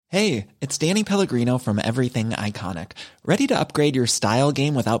Hey, it's Danny Pellegrino from Everything Iconic. Ready to upgrade your style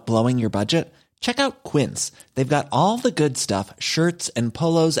game without blowing your budget? Check out Quince. They've got all the good stuff, shirts and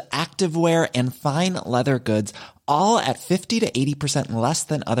polos, activewear, and fine leather goods, all at 50 to 80% less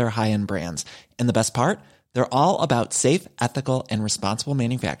than other high-end brands. And the best part? They're all about safe, ethical, and responsible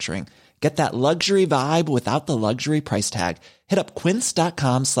manufacturing. Get that luxury vibe without the luxury price tag. Hit up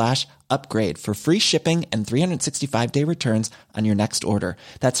quince.com/upgrade for free shipping and 365-day returns on your next order.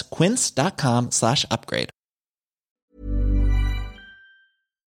 That's quince.com/upgrade.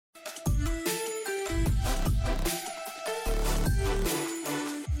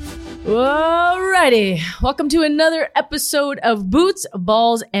 Alrighty, welcome to another episode of Boots,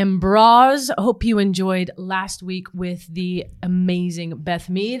 Balls, and Bras. I hope you enjoyed last week with the amazing Beth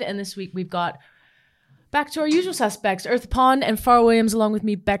Mead, and this week we've got back to our usual suspects, Earth Pond and Farrah Williams, along with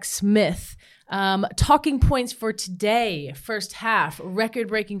me, Beck Smith. Talking points for today. First half,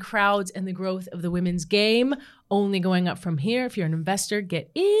 record-breaking crowds and the growth of the women's game. Only going up from here. If you're an investor,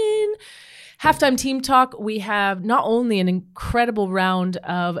 get in. Halftime team talk. We have not only an incredible round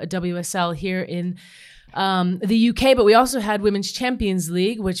of WSL here in the UK, but we also had Women's Champions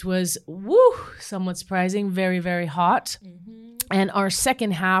League, which was, somewhat surprising. Very, very hot. Mm-hmm. And our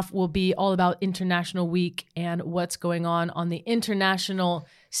second half will be all about International Week and what's going on the international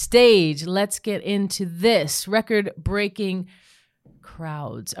stage. Let's get into this. Record-breaking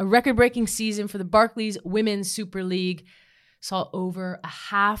crowds. A record-breaking season for the Barclays Women's Super League saw over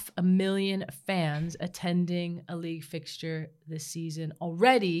 500,000 fans attending a league fixture this season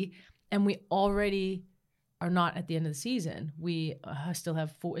already. And we already are not at the end of the season. We still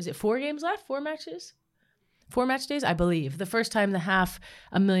have 4 games left? 4 matches? 4 match days, I believe. The first time the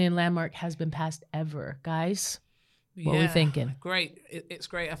 500,000 landmark has been passed ever. Guys, what are we thinking? Great. It's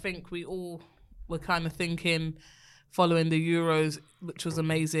great. I think we all were kind of thinking following the Euros, which was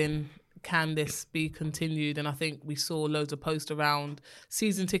amazing, can this be continued? And I think we saw loads of posts around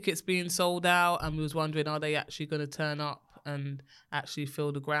season tickets being sold out, and we was wondering, are they actually going to turn up and actually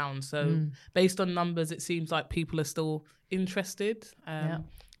fill the ground? So based on numbers, it seems like people are still interested.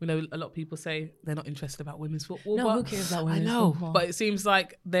 We know a lot of people say they're not interested about women's football. No, who cares about women's football? But it seems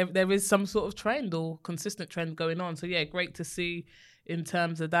like there is some sort of trend or consistent trend going on. So yeah, great to see in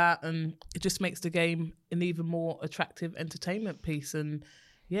terms of that. And it just makes the game an even more attractive entertainment piece. And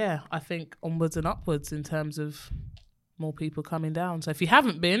yeah, I think onwards and upwards in terms of more people coming down. So if you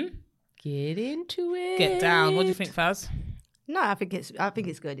haven't been, get into it. Get down. What do you think, Faz? No, I think it's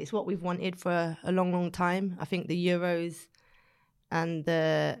good. It's what we've wanted for a long, long time. I think the Euros and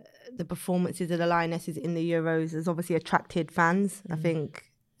the performances of the Lionesses in the Euros has obviously attracted fans. I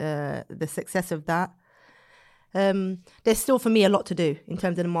think the success of that. There's still, for me, a lot to do in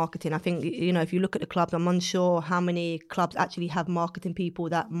terms of the marketing. I think, if you look at the clubs, I'm unsure how many clubs actually have marketing people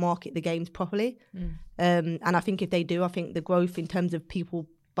that market the games properly. And I think if they do, I think the growth in terms of people,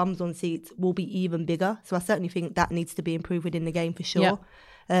 bums on seats, will be even bigger. So I certainly think that needs to be improved within the game for sure.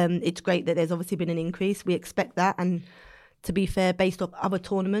 Yep. It's great that there's obviously been an increase. We expect that. And to be fair, based off other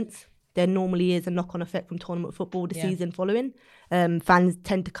tournaments, there normally is a knock-on effect from tournament football the season following. Fans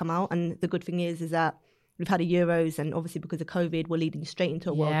tend to come out. And the good thing is that we've had a Euros, and obviously because of COVID, we're leading straight into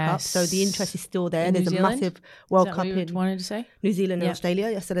a World Cup. So the interest is still there. There's a massive World Cup in wanted to say? New Zealand and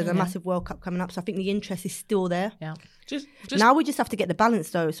Australia. Yeah, so there's a massive World Cup coming up. So I think the interest is still there. Yeah. Just now we just have to get the balance,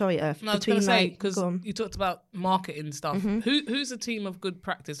 though. Sorry, Earth. No, I was going to say, because you talked about marketing stuff. Mm-hmm. Who's a team of good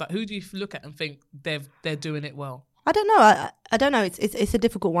practice? Like, who do you look at and think they're doing it well? I don't know. I don't know. It's a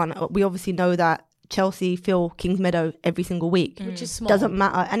difficult one. We obviously know that Chelsea fill Kingsmeadow every single week, which is small. Doesn't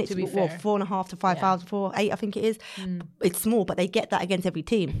matter, and it's 4,500 to 5,000, 8, I think it is. It's small, but they get that against every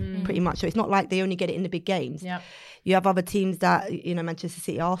team pretty much. So it's not like they only get it in the big games. Yeah. You have other teams that, Manchester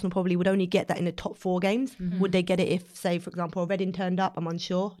City, Arsenal probably would only get that in the top 4 games. Would they get it if, say, for example, Reading turned up? I'm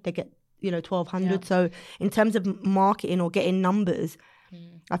unsure. They get 1,200. Yeah. So in terms of marketing or getting numbers,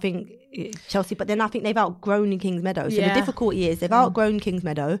 I think Chelsea, but then I think they've outgrown in Kingsmeadow. So the difficulty is they've outgrown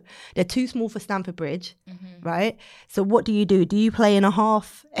Kingsmeadow. They're too small for Stamford Bridge, right? So what do? Do you play in a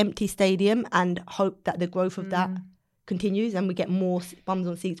half-empty stadium and hope that the growth of that continues and we get more bums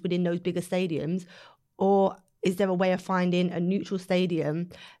on seats within those bigger stadiums? Or is there a way of finding a neutral stadium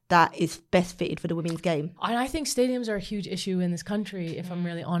that is best fitted for the women's game? And I think stadiums are a huge issue in this country, if I'm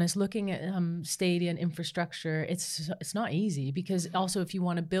really honest. Looking at stadium infrastructure, it's not easy, because also if you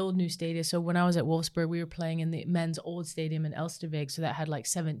want to build new stadia. So when I was at Wolfsburg, we were playing in the men's old stadium in Elsterweg, so that had like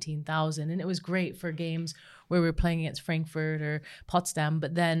 17,000, and it was great for games where we were playing against Frankfurt or Potsdam.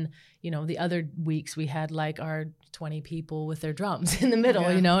 But then, the other weeks we had like our 20 people with their drums in the middle,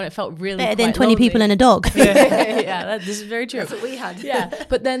 and it felt really better than 20 people and a dog. This is very true. That's what we had.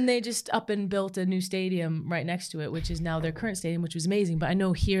 But then then they just up and built a new stadium right next to it, which is now their current stadium, which was amazing. But I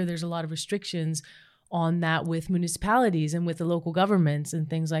know here there's a lot of restrictions on that with municipalities and with the local governments and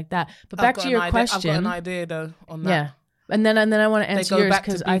things like that. But back to your question. I've got an idea though on that. Yeah. And then I want to answer yours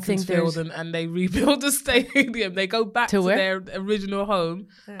because I think there's... and they rebuild the stadium. They go back to their original home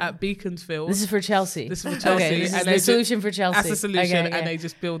at Beaconsfield. This is for Chelsea. This is for Chelsea. Okay, this is the solution for Chelsea. That's the solution, and they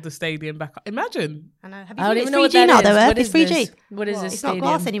just build the stadium back up. Imagine. I know. I don't even know what that is. It's 3G. What is this It's stadium?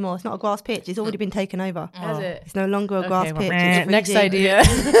 not grass anymore. It's not a grass pitch. It's already been taken over. Has it? It's no longer a grass pitch. Next idea.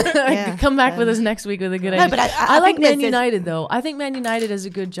 Come back with us next week with a good idea. But I like Man United though. I think Man United does a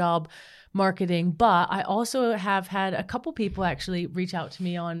good job marketing, but I also have had a couple people actually reach out to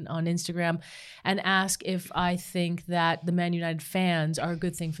me on Instagram and ask if I think that the Man United fans are a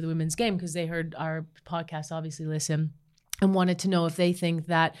good thing for the women's game, because they heard our podcast, obviously listen, and wanted to know if they think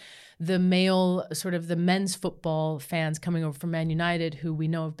that the men's football fans coming over from Man United, who we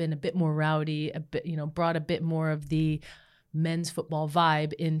know have been a bit more rowdy, brought a bit more of the men's football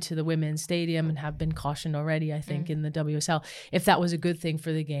vibe into the women's stadium and have been cautioned already, I think, in the WSL, if that was a good thing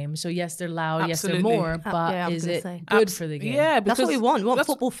for the game. So yes, they're loud, Absolutely. yes, they're more, but is it good for the game? Yeah, that's what we want. We want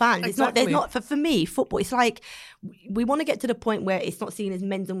football fans. Exactly. It's not for me, football. It's like we want to get to the point where it's not seen as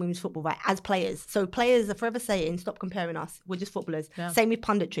men's and women's football, right? As players. So players are forever saying, stop comparing us. We're just footballers. Yeah. Same with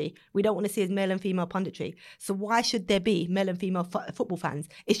punditry. We don't want to see as male and female punditry. So why should there be male and female football fans?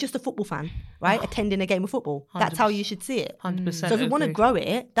 It's just a football fan, right? Attending a game of football. That's how you should see it. 100%. So if we want to grow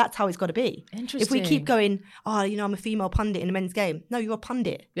it, that's how it's got to be. Interesting. If we keep going, I'm a female pundit in a men's game. No, you're a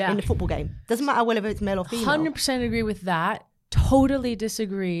pundit in the football game. Doesn't matter whether it's male or female. 100% agree with that. Totally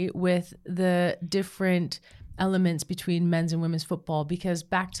disagree with the different elements between men's and women's football, because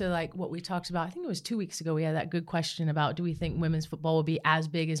back to like what we talked about, I think it was 2 weeks ago, we had that good question about, do we think women's football will be as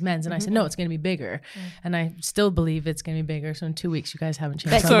big as men's? And I said, no, it's going to be bigger. And I still believe it's going to be bigger. So in 2 weeks, you guys haven't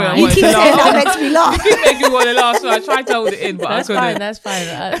changed my mind. You keep saying that makes me laugh. You keep making me want to laugh, so I tried to hold it in, but that's I couldn't. That's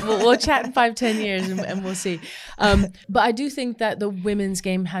fine. We'll chat in 5-10 years and we'll see. But I do think that the women's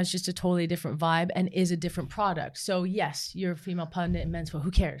game has just a totally different vibe and is a different product. So yes, you're a female pundit in men's football.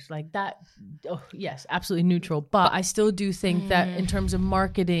 Who cares? Like that, yes, absolutely neutral. But I still do think that in terms of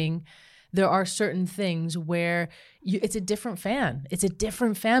marketing, there are certain things where it's a different fan. It's a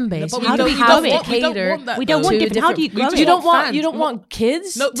different fan base. How do we grow it? We don't want different. How do you grow it? You don't want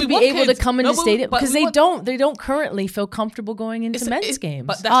kids to be able to come into stadium because they don't currently feel comfortable going into men's games.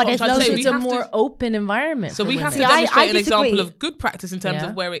 But that's what I'm trying to say. It's a more open environment. So we have to demonstrate an example of good practice in terms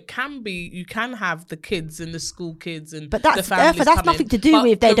of where it can be. You can have the kids and the school kids and the families. That's nothing to do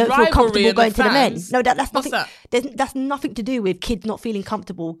with they don't feel comfortable going to the men. No, that's nothing. That's nothing to do with kids not feeling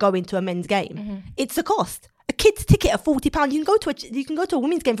comfortable going to a men's game. It's a cost. A kid's ticket at £40. You can go to a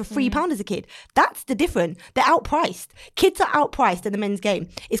women's game for £3 as a kid. That's the difference. They're outpriced. Kids are outpriced in the men's game.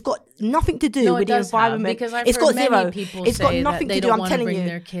 It's got nothing to do with the environment. Because I've it's heard got many zero. people It's got say nothing that they to do. don't I'm telling bring you,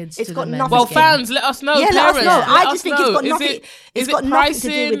 their kids it's to got the men's nothing. Well, game. fans, let us know. Yeah, Parents, let us know. I let just us think it's know. got nothing. It's got nothing to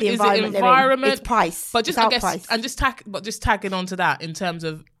do with the environment. Environment? It's price. But just it's I guess, outpriced. and just tagging onto that in terms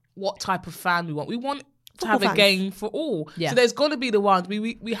of what type of fan we want. We want to have Football a fans. game for all. Yeah. So there's going to be the ones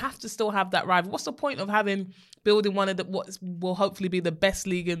we have to still have that rival. What's the point of building one of what will hopefully be the best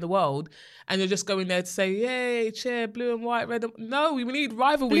league in the world, and you're just going there to say, yay, cheer, blue and white, red. No, we need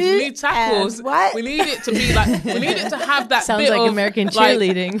rivalries. Blue we need tackles. we need it to be like, we need it to have that Sounds bit like of American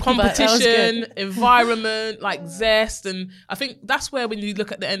cheerleading, but that was competition, good. environment, like zest. And I think that's where when you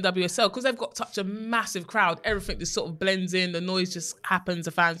look at the NWSL, because they've got such a massive crowd, everything just sort of blends in, the noise just happens,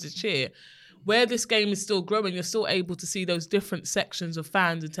 the fans just cheer. Where this game is still growing, you're still able to see those different sections of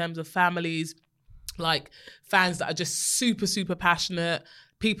fans in terms of families, like fans that are just super, super passionate,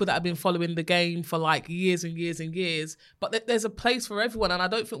 people that have been following the game for like years and years and years. But there's a place for everyone. And I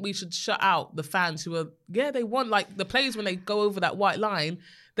don't think we should shut out the fans who are, they want, like the players when they go over that white line,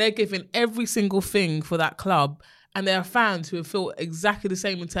 they're giving every single thing for that club. And there are fans who feel exactly the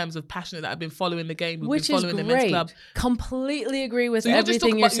same in terms of passionate that have been following the game, which been is following the men's great. club. Completely agree with So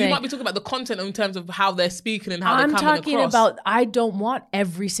everything you're saying. You might be talking about the content in terms of how they're speaking and how they're I'm coming talking across. about, I don't want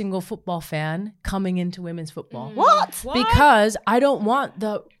every single football fan coming into women's football. What? Because I don't want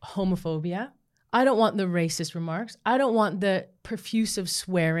the homophobia. I don't want the racist remarks. I don't want the profusive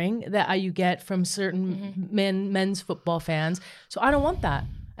swearing that you get from certain men's football fans. So I don't want that.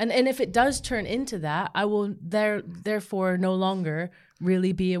 And if it does turn into that, I will therefore no longer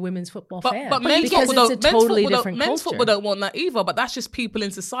really be a women's football fan. But men's because football it's a totally different culture. Men's football don't want that either, but that's just people in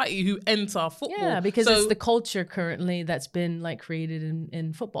society who enter football. Yeah, because it's the culture currently that's been like created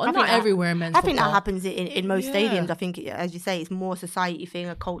in football. And not everywhere in men's I football. think that happens in most stadiums. I think, as you say, it's more a society thing,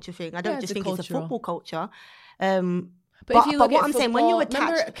 a culture thing. I don't just think it's a football culture. But if you look what at I'm saying, when you football-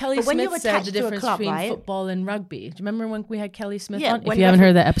 remember attach, Kelly but when Smith you said attach the to a difference club, between right? football and rugby. Do you remember when we had Kelly Smith Yeah, on? If when you haven't that's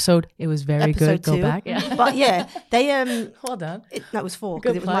heard that episode, it was very good. Episode Go 2. back. Yeah. But yeah, they Hold on. no, it was 4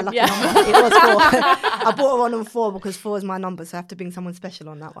 Good because it was my plug, lucky yeah. number. It was 4. I brought her on 4 because 4 is my number, so I have to bring someone special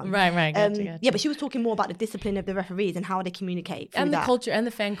on that one. Right. Gotcha. Yeah, but she was talking more about the discipline of the referees and how they communicate through And the that. culture and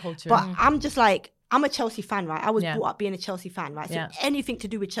the fan culture. But I'm just like, I'm a Chelsea fan, right? I was Yeah. brought up being a Chelsea fan, right? So Yeah. anything to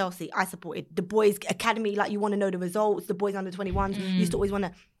do with Chelsea, I supported. The boys' academy, like you want to know the results. The boys under 21s, you used to always want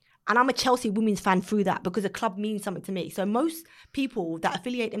to. And I'm a Chelsea women's fan through that because a club means something to me. So most people that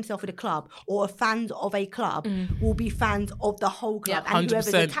affiliate themselves with a club or are fans of a club will be fans of the whole club Yeah, and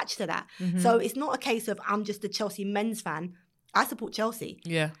whoever's 100%. attached to that. So it's not a case of I'm just a Chelsea men's fan. I support Chelsea.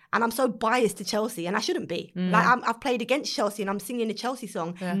 Yeah. And I'm so biased to Chelsea, and I shouldn't be. Like I've played against Chelsea, and I'm singing the Chelsea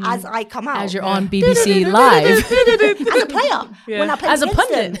song as I come out. as you're on BBC Live. As a player, when I play As a against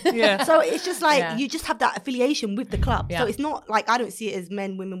pundit. them. Yeah. So it's just like Yeah. you just have that affiliation with the club. Yeah. So it's not like I don't see it as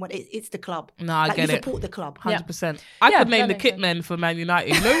men, women. What it's the club. No, I like, get you it. support the club. 100%. I Yeah, could name that the makes kit sense. men for Man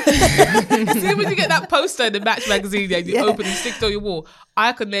United. You know? See when you get that poster in the Match magazine and you open and stick it on your wall.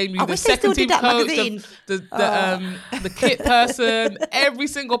 I could name you I the wish they second still did team that coach, magazine. the kit person, every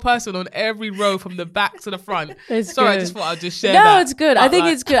single person on every row from the back to the front. It's Sorry, I good. just thought I'd just share No, that. it's good. I But, think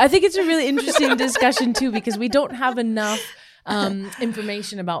like, it's good. I think it's a really interesting discussion too because we don't have enough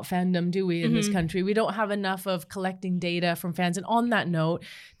information about fandom, do we, in this country? We don't have enough of collecting data from fans. And on that note,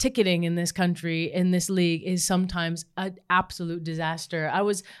 ticketing in this country, in this league, is sometimes an absolute disaster. I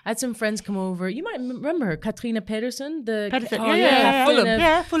had some friends come over. You might remember her, Katrina Pedersen, the Pedersen. captain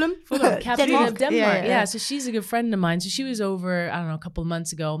Fulham. of- Fulham. captain of Denmark. Yeah. Yeah, so she's a good friend of mine. So she was over, I don't know, a couple of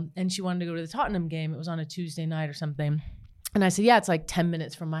months ago, and she wanted to go to the Tottenham game. It was on a Tuesday night or something. And I said, yeah, it's like 10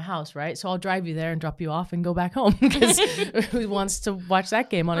 minutes from my house, right? So I'll drive you there and drop you off and go back home because who wants to watch that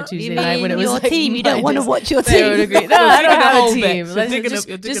game on a Tuesday night when it was your like team? You don't want to minus- watch your They would team. agree. No, I don't digging a have a hole, team. Bex. You're Let's digging just,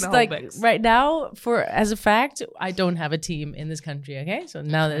 you're digging just a hole, like Bex. right now, as a fact, I don't have a team in this country. Okay, so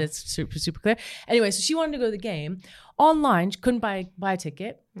now that it's super clear. Anyway, so she wanted to go to the game online. She couldn't buy a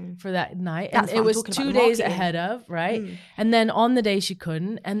ticket for that night, That's and what it I'm was talking about, 2 the days marketing. ahead of right. And then on the day she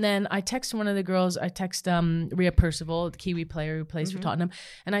couldn't, and then I texted one of the girls. I texted Rhea Percival, the Kiwi player who plays for Tottenham,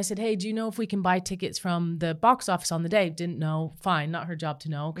 and I said, "Hey, do you know if we can buy tickets from the box office on the day?" Didn't know. Fine, not her job to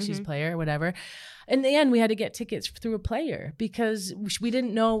know because she's a player or whatever. In the end, we had to get tickets through a player because we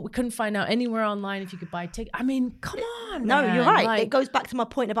didn't know. We couldn't find out anywhere online if you could buy tickets. I mean, come on. No, man. you're right. Like, It goes back to my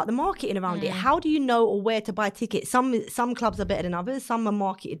point about the marketing around it. How do you know or where to buy tickets? Some clubs are better than others. Some are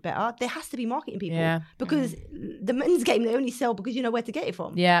marketed better. There has to be marketing people. Yeah. Because the men's game, they only sell because you know where to get it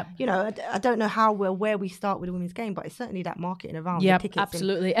from. Yeah. You know, I don't know where we start with the women's game, but it's certainly that marketing around Yeah, the tickets.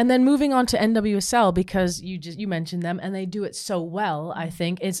 absolutely. And then moving on to NWSL, because you mentioned them and they do it so well. I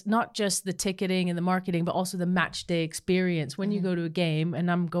think it's not just the ticketing and the marketing, but also the match day experience when you go to a game. And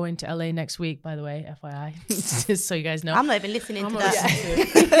I'm going to LA next week, by the way, FYI, just so you guys know. I'm not even listening to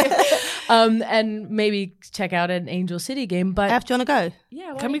that. And maybe check out an Angel City game. But F, do you want to go?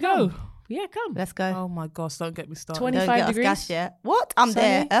 yeah, why Can we don't you go? Yeah, come. Let's go. Oh my gosh, don't get me started. 25 Don't get us degrees. gassed yet. What? I'm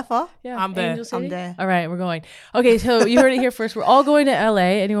there. Sunny. Effa. Yeah, I'm there. Angel City. I'm there. All right, we're going. Okay, so you heard it here first. We're all going to LA.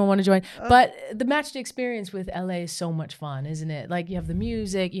 Anyone want to join? But the match day experience with LA is so much fun, isn't it? Like you have the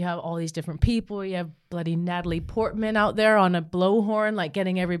music, you have all these different people, you have bloody Natalie Portman out there on a blowhorn, like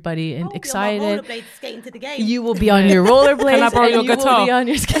getting everybody excited. Skating to the game. You will be on your rollerblades. Can I borrow and your you guitar? will be on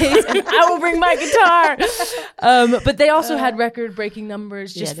your skates, and I will bring my guitar. But they also had record-breaking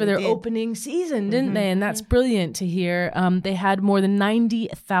numbers just Yeah, for they their did. opening season, didn't they? And that's brilliant to hear. They had more than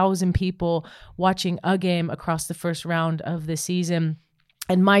 90,000 people watching a game across the first round of the season.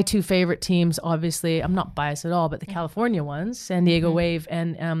 And my two favorite teams, obviously, I'm not biased at all, but the California ones, San Diego Wave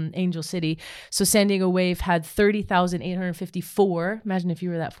and Angel City. So San Diego Wave had 30,854. Imagine if you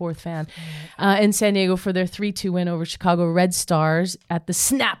were that fourth fan. In San Diego for their 3-2 win over Chicago Red Stars at the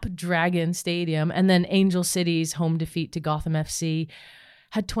Snapdragon Stadium. And then Angel City's home defeat to Gotham FC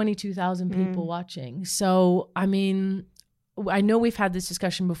had 22,000 people watching. So, I mean, I know we've had this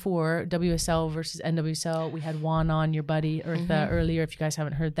discussion before, WSL versus NWSL. We had Juan on, your buddy, Eartha, earlier. If you guys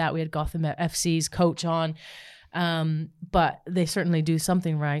haven't heard that, we had Gotham FC's coach on. But they certainly do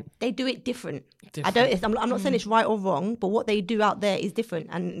something right. They do it different. I'm not saying it's right or wrong, but what they do out there is different,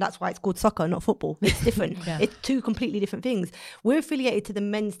 and that's why it's called soccer, not football. It's different. It's two completely different things. We're affiliated to the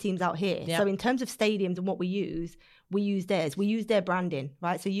men's teams out here, so in terms of stadiums and what we use theirs. We use their branding,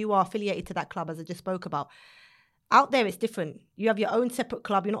 right? So you are affiliated to that club, as I just spoke about. out there it's different. You have your own separate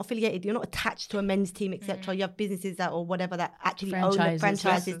club. You're not affiliated. You're not attached to a men's team, etc. You have businesses that or whatever that actually own the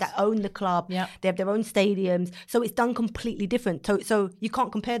franchises that own the club. Yeah. They have their own stadiums. So it's done completely different. So you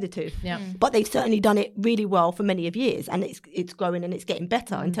can't compare the two. Yeah. But they've certainly done it really well for many of years, and it's growing and it's getting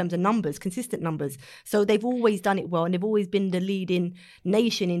better in terms of numbers, consistent numbers. So they've always done it well, and they've always been the leading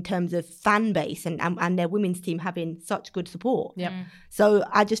nation in terms of fan base and their women's team having such good support. Yep. So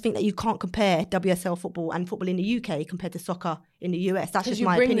I just think that you can't compare WSL football and football in the UK compared to soccer in the US. That's just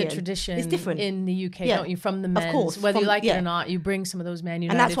my opinion. You bring the tradition it's different. in the UK, don't you, from the men's. Of course. Whether you like it or not, you bring some of those Man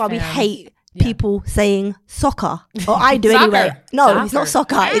United and that's why fans. we hate people saying soccer. Or I do anyway. No, it's not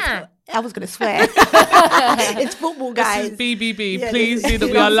soccer. I was going to swear. It's football, guys. This is BBB. Yeah, please do that.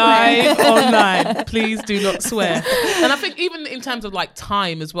 We are live online. Please do not swear. And I think even in terms of like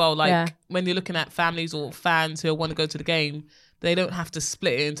time as well, like when you're looking at families or fans who want to go to the game, they don't have to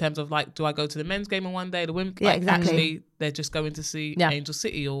split it in terms of like, do I go to the men's game on one day, the women? Yeah, exactly. Actually, they're just going to see Angel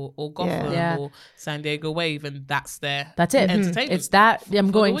City or Gotham or San Diego Wave, and that's their entertainment. It's that. I'm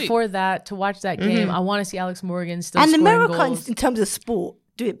going for that to watch that game. I want to see Alex Morgan still and scoring Americans goals. In terms of sport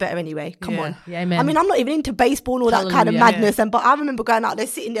do it better anyway. Come on. Yeah, man. I mean, I'm not even into baseball and all that kind of madness. But I remember going out there,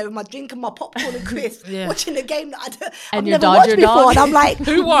 sitting there with my drink and my popcorn and crisps, watching the game that I've never watched before. And I'm like,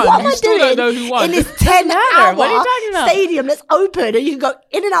 who won? What am I still doing don't know who won. in this 10-hour what are you talking about? stadium that's open and you can go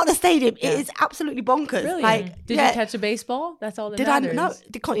in and out of the stadium? It is absolutely bonkers. Brilliant. Like, did you catch a baseball? That's all that did matters. I? No,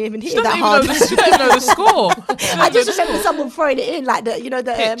 they can't even hit She it that doesn't hard. she doesn't even know the score. I just remember someone throwing it in, like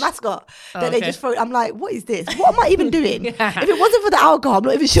the mascot that they just throw. I'm like, what is this? What am I even doing? If it wasn't for the alcohol, I'm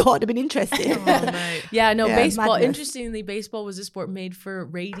not even sure I'd have been interested. Baseball. Madness. Interestingly, baseball was a sport made for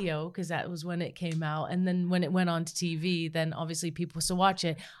radio because that was when it came out, and then when it went on to TV, then obviously people still watch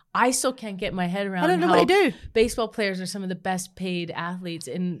it. I still can't get my head around. I don't know how what they do. Baseball players are some of the best paid athletes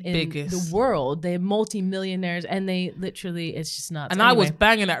in the world. They're multi-millionaires, and they literally, it's just nuts. And anyway. I was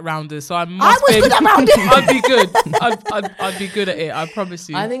banging at rounders, so I was good at rounders. I'd be good. I'd be good at it. I promise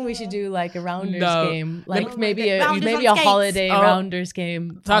you. I think we should do like a rounders game, like maybe a skates. holiday rounders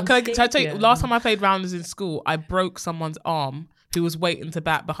game. So can I tell you? Last time I played rounders in school, I broke someone's arm who was waiting to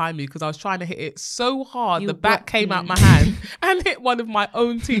bat behind me because I was trying to hit it so hard the bat came out my hand and hit one of my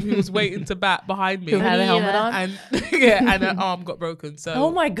own team who was waiting to bat behind me. Who had a helmet on? And and her arm got broken. So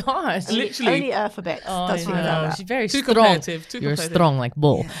oh my gosh. Literally. Only Alphabet does things like that. She's very too strong. Competitive. You're strong like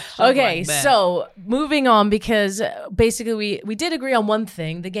bull. Yeah. Okay, so moving on, because basically we did agree on one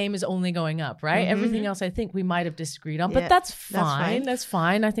thing. The game is only going up, right? Everything else I think we might have disagreed on, but that's fine. That's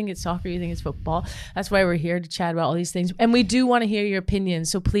fine. I think it's soccer, you think it's football. That's why we're here to chat about all these things. And we do want to hear your opinions,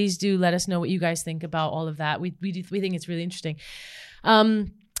 so please do let us know what you guys think about all of that. We think it's really interesting. So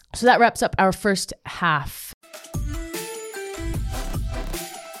that wraps up our first half.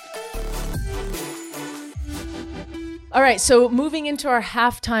 All right, so moving into our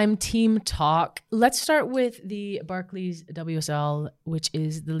halftime team talk, let's start with the Barclays WSL, which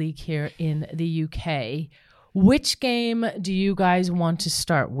is the league here in the UK. Which game do you guys want to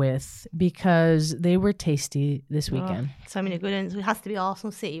start with? Because they were tasty this weekend. So many good ones. It has to be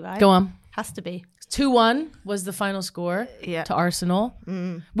Arsenal City, right? Go on. Has to be. 2-1 was the final score to Arsenal,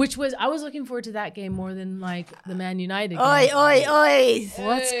 which was, I was looking forward to that game more than like the Man United game. Oi.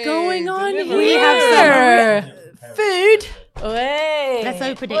 What's going on here? We have some food. Oi. Let's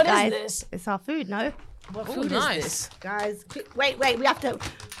open it, what guys. Is this? It's our food, no? What food is this? Guys, wait, we have to...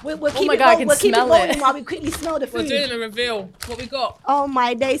 We'll keep my God, I can we'll keep it smell rolling it. while we quickly smell the food. We're doing a reveal. What we got? Oh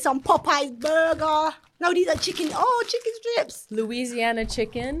my days, some Popeyes burger. No, these are chicken strips. Louisiana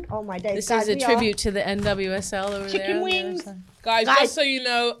chicken. Oh my days, This guys, is a tribute to the NWSL over there. Chicken wings. Guys, just so you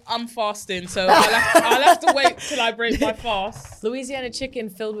know, I'm fasting, so I'll have to wait till I break my fast. Louisiana chicken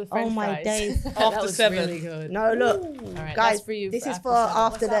filled with French fries. Oh my days. After 7. Really good. No, look. All right, guys, that's for you. this is for 7.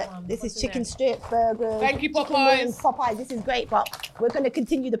 after What's that. one? This What's is in chicken there? strips, burgers. Thank you, chicken Popeyes. wings, Popeyes, this is great, but we're going to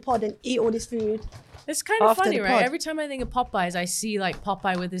continue the pod and eat all this food. It's kind of After funny, the right? pod. Every time I think of Popeyes, I see like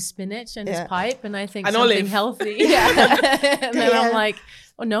Popeye with his spinach and his Yeah. pipe, and I think And something olive. healthy. Yeah. And then I'm Yeah. like,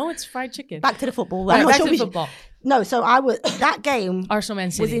 oh no, it's fried chicken. Back to the football. Right, I'm not back sure to we the should- football. No, so that game Arsenal Man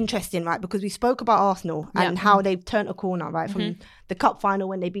was City. interesting, right? Because we spoke about Arsenal and how they've turned a corner, right? From the cup final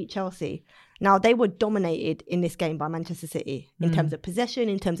when they beat Chelsea. Now, they were dominated in this game by Manchester City in terms of possession,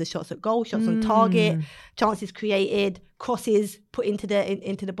 in terms of shots at goal, shots on target, chances created, crosses put into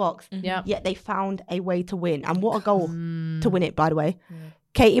the box. Yeah. Yet they found a way to win. And what a goal to win it, by the way.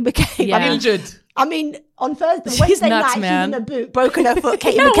 Katie McCabe. Yeah. I mean, Injured. I mean, on Thursday, She's Wednesday nuts, night, man. she's in a boot, broken her foot.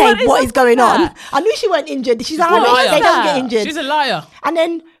 Katie Yeah, McCabe, what is up going with on? that? I knew she weren't injured. She's a Irish. liar. They don't that? get injured. She's a liar. And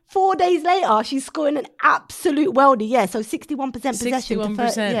then 4 days later, she's scoring an absolute worldie. Yeah, so 61% possession.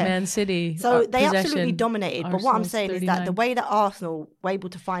 61% Man City. So they possession. absolutely dominated. But what I'm Arsenal's saying is that the way that Arsenal were able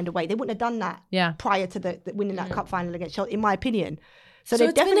to find a way, they wouldn't have done that prior to the winning that cup final against Chelsea, in my opinion. So they've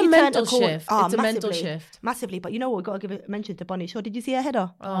it's been definitely a turned mental a corner. shift. It's a mental shift. Massively. But you know what? We've got to give a mention to Bonnie Shaw. Did you see her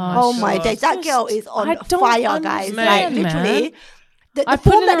header? Oh my days. That girl is on fire, guys. Man. Like, literally. The I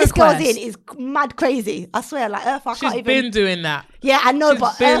form that this girl's request. in is mad crazy. I swear, like Earth, I can't She's even. been doing that. Yeah, I know, She's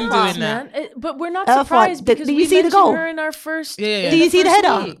but been Earth, doing that. Man. But we're not Earth, surprised did because you we see the mentioned goal? her in our first. Yeah. Do you see the first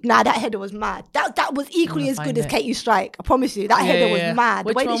header? week. Nah, that header was mad. That was equally as good find as it. Katie Strike. I promise you, that header was mad.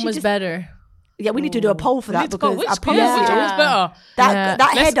 Which the way that one she was just, better? Yeah, we need to do a poll for that because I promise Yeah, you, which was better?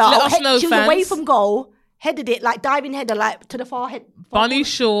 that header, let us know, she was away fans. from goal, headed it like diving header, like to the far head. Bunny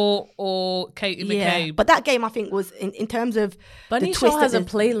Shaw or Katie McCabe? But that game, I think, was in terms of Bunny the Shaw twist has a that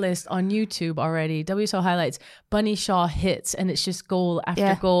playlist on YouTube already. WSL highlights. Bunny Shaw hits, and it's just goal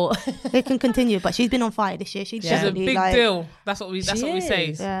after goal. they can continue. But she's been on fire this year. She's She's a definitely big like, deal. That's what we say.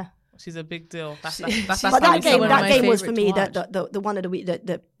 is. Yeah. She's a big deal. That's But how that we game, say it. that game was for favourite me to watch. the one of the week,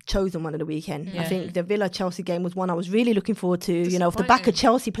 the chosen one of the weekend. I think the Villa Chelsea game was one I was really looking forward to. You know, off the back of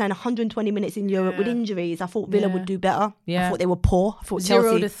Chelsea playing 120 minutes in Europe with injuries, I thought Villa would do better. I thought they were poor. I thought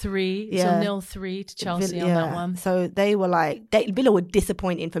 0-3, so 0-3 to Chelsea on that one. So they were Villa were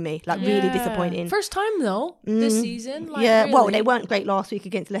disappointing for me, like really disappointing. First time though this season. Like, well, really. they weren't great last week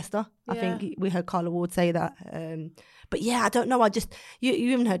against Leicester. I Yeah. think we heard Carla Ward say that. But yeah, I don't know. I just you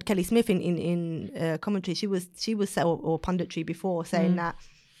even heard Kelly Smith in commentary. She was or punditry before saying that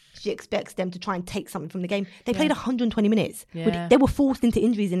she expects them to try and take something from the game. They played 120 minutes. Yeah. They were forced into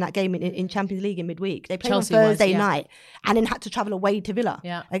injuries in that game in Champions League in midweek. They played Chelsea on was, Thursday night and then had to travel away to Villa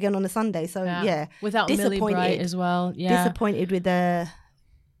again on a Sunday. So without Millie Bright as well. Yeah, disappointed with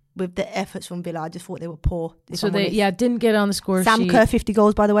the efforts from Villa. I just thought they were poor. So they didn't get on the score Sam sheet. Kerr 50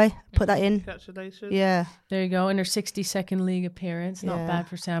 goals, by the way. Put that in. Congratulations. Yeah. There you go. In her 62nd league appearance. Not Yeah. bad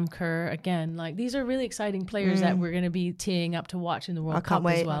for Sam Kerr. Again, like these are really exciting players that we're going to be teeing up to watch in the World I Cup can't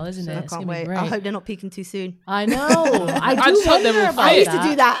wait as well, isn't it? I It's can't gonna be wait. great. I hope they're not peaking too soon. I know. I do just hope they wonder will about fight. I used to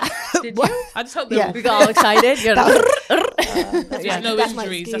do that. Did you? I just hope they Yeah. We got all excited. You're there's no that's my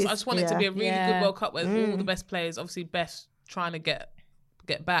injuries. excuse. I just want it to be a really Yeah. good World Cup where all the best players, obviously best trying to get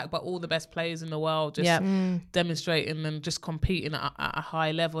back, but all the best players in the world just demonstrating and just competing at a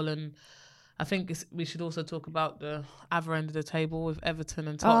high level. And I think we should also talk about the other end of the table with Everton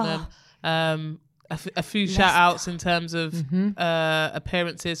and Tottenham. A few shout outs in terms of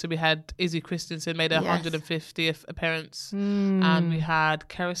appearances. So we had Izzy Christensen made a 150th appearance, and we had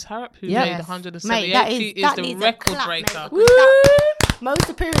Keris Harrop who made 178. Mate, She is that the needs a record clap, breaker. mate, because most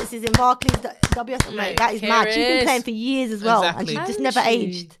appearances in Barclays WSL, mate, that is mad. She's been Keris. playing for years as well, Exactly. and she just Hasn't never she?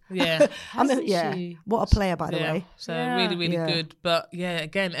 aged. Yeah. she? What a player, by the way. So Yeah. really Yeah. good. But yeah,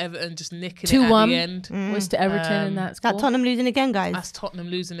 again, Everton just nicking 2-1 it at the end. was to Everton in that school. That Tottenham losing again, guys. That's Tottenham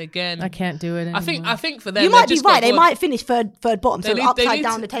losing again. I can't do it anymore. I think for them, You they've might be just got right. They good- might finish third bottom, so They upside need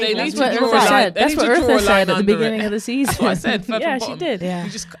down to- the they table. need That's what to draw a Eartha line. said. They That's need what to draw a Eartha said line at the under beginning it. of the season. That's what I said. Third Yeah, from she bottom. did. Yeah. You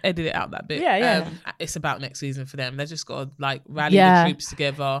just edit it out that bit. Yeah. It's about next season for them. They just got to like rally Yeah. the troops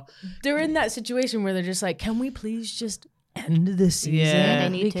together. They're in that situation where they're just like, can we please just end the season? Yeah, they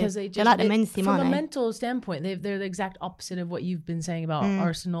need because to. they They're just like the men's team, from aren't a they? mental standpoint, they're the exact opposite of what you've been saying about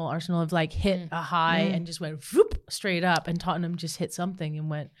Arsenal. Arsenal have like hit a high and just went whoop, straight up, and Tottenham just hit something and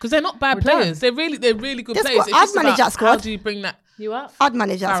went Because they're not bad We're players. done. They're really good This players. squad- It's just I'd manage about that squad. How do you bring that? you up. I'd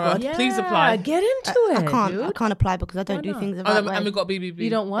manage that Farah. squad. Yeah, Please apply. Get into it. I can't apply because I don't Why do not? things the right way. And we've got BBB. You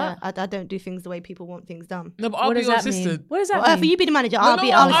don't Yeah, what? I don't do things the way people want things done. No, but I'll What be does your that mean? assistant. What does that Well, mean? you be the manager. No, I'll no,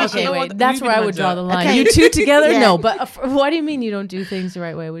 be. I'll I'll actually- Okay, know wait. what? That's You be where I the would draw the manager. line. Okay. You two together? Yeah. No, but what do you mean you don't do things the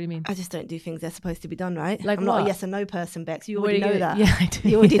right way? What do you mean? I just don't do things they're supposed to be done right. Like I'm not what? a yes or no person, Bex. You What already are you know gonna- that. Yeah, I do.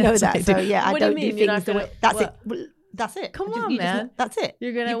 You already know Yes, that. I So do. yeah, I What do you don't do mean? You're not things the way. gonna- That's what? it. Well, that's it. Come You just- on, you just- man. That's it.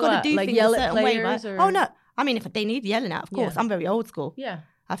 You're gonna You've got what? to do Like things yell a at certain way, players right? or- Oh no. I mean, if they need yelling at, of course. Yeah. I'm very old school. Yeah.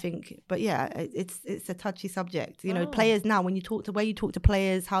 I think, but yeah, it's a touchy subject. You know, Oh. players now, when you talk to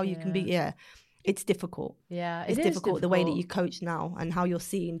players, how you can be, it's difficult. Yeah, It's difficult the way that you coach now and how you're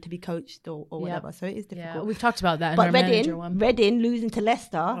seen to be coached or whatever. So it is Yeah, difficult. we've talked about that in But our manager one. Reading losing to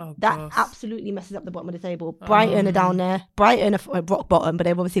Leicester, that gosh. absolutely messes up the bottom of the table. Brighton are down there. Brighton are rock bottom, but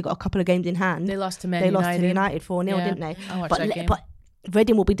they've obviously got a couple of games in hand. They lost to Man They United. lost to United 4-0, Yeah, didn't they? I watched that game. But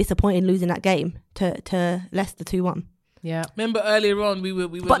Reading will be disappointed losing that game to Leicester 2-1. Yeah. Remember earlier on we were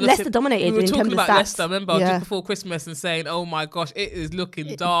But looking, Leicester dominated we were in talking terms of about stats. Leicester, remember, Yeah. just before Christmas and saying, oh my gosh, it is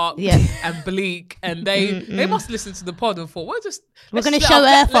looking dark yeah. and bleak. And they must listen to the pod and thought, We're going to let's show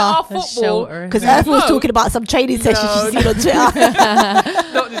let our Eartha. Let's football. show Eartha. Because Yeah. Earth was No. talking about some training sessions she's seen on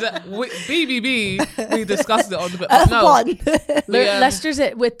Twitter. Not BBB, we discussed it on the F1. Leicester's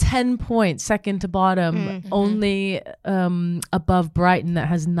with 10 points, second to bottom, only above Brighton that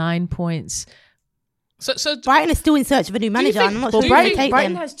has 9 points. So Brighton is still in search of a new manager. think- I'm not Well, sure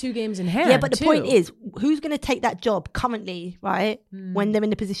Brighton has 2 games in hand. Yeah, but the too. point is, who's going to take that job currently, right? When they're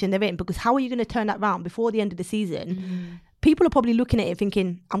in the position they're in? Because how are you going to turn that round before the end of the season? People are probably looking at it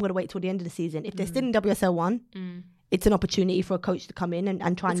thinking, I'm going to wait till the end of the season. If they're still in WSL 1, it's an opportunity for a coach to come in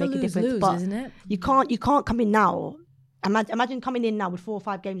and try It's and make a difference. lose-lose, But isn't it? you can't come in now. Imagine coming in now with 4 or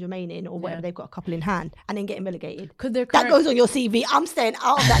 5 games remaining or whatever, they've got a couple in hand, and then getting relegated. Could their That current, goes on your CV. I'm staying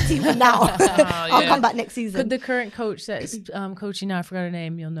out of that team for now. I'll come back next season. could the current coach that is coaching now, I forgot her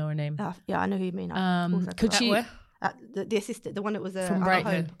name, you'll know her name. Yeah, I know who you mean. Could she? where? The assistant, the one that was From at Brighton.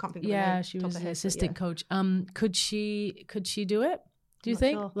 home. I can't think of her Yeah, name, she top was of the head, but assistant yeah. coach. Could she do it? Do you Not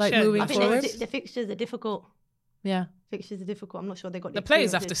think? sure. Like Sure. moving I I think forward? the fixtures are difficult. Yeah. Fixtures are difficult. I'm not sure they got the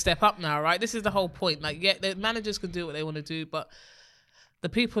players have to experiences. step up now, right? This is the whole point. Like, yeah, the managers can do what they want to do, but the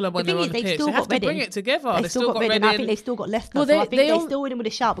people are when thing they're is, on the they've pitch, still they have got to bring Reading. it together. They've They've still got Reading. I think they've still got Leicester. Well, so I they- think they they're all- still in with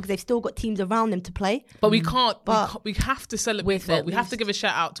a shout because they've still got teams around them to play. But we can't. But- we have to celebrate. With Well, at we have to least. give a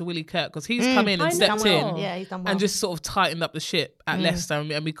shout out to Willie Kirk because he's come in I and know. stepped Done well. in. Yeah, he's done well. And just sort of tightened up the ship at Leicester,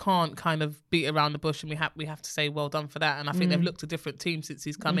 and we can't kind of beat around the bush, and we have to say well done for that. And I think they've looked at different teams since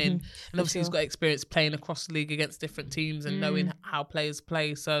he's come in, and obviously he's got experience playing across the league against different teams and knowing how players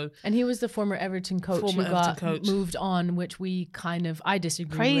play. So And he was the former Everton coach Former who got Everton coach. moved on, which I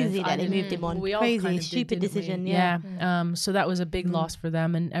disagree Crazy with. that they didn't- moved him on. We all Crazy, kind of stupid didn't we? decision, yeah. So that was a big loss for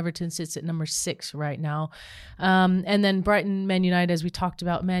them, and Everton sits at number 6 right now. And then Brighton, Man United, as we talked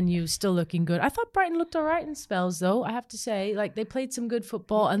about, Man U still looking good. I thought Brighton looked all right in spells, though. I have to say, like they played some good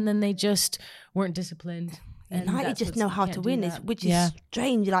football, and then they just weren't disciplined. And United that's just what's- know how can't to do win, that. which is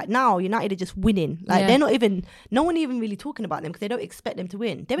strange. Like now, United are just winning. Like Yeah. they're not even, no one even really talking about them because they don't expect them to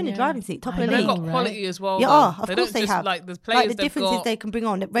win. They're in the Yeah. driving seat, top I of the they've league. got right? quality as well. Yeah, though. of They course don't they just, have. Like the players Like the they've differences got. they can bring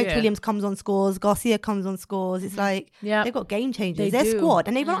on. Reg Yeah. Williams comes on scores. Garcia comes on scores. It's like Yeah. they've got game changers. They Their do. squad,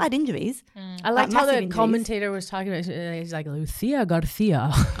 and they've not had injuries. I liked how massive the injuries. commentator was talking about. He's like Lucia Garcia.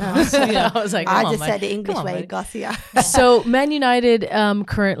 I was like, I come on, just man. said the English Come on, way, buddy. Garcia. So Man United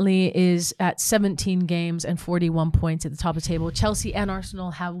currently is at 17 games and 41 points at the top of the table. Chelsea and Arsenal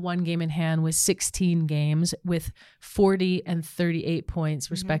have 1 game in hand with 16 games with 40 and 38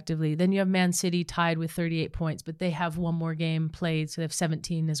 points respectively. Then you have Man City tied with 38 points, but they have 1 more game played, so they have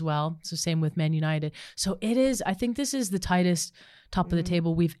 17 as well. So same with Man United. So it is, I think this is the tightest top of the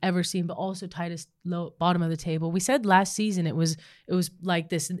table we've ever seen, but also tightest bottom of the table. We said last season it was like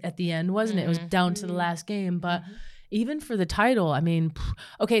this at the end, wasn't it? It was down to the last game, but even for the title, I mean,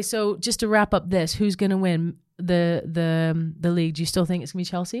 okay, so just to wrap up this, who's going to win the league? Do you still think it's going to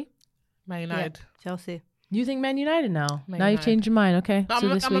be Chelsea? Man United. Chelsea. You think Man United now? Man Now you've United. changed your mind, okay? No, so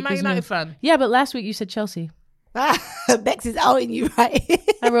this I'm a week Man is United no. fan. Yeah, but last week you said Chelsea. Bex is outing you, right?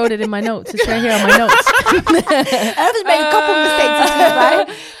 I wrote it in my notes. It's right here on my notes. I've made a couple of mistakes, this week, right?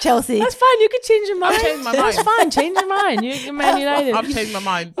 Chelsea. That's fine. You can change your mind. changed my That's mind. fine. Change your mind. You're Man United. I've changed my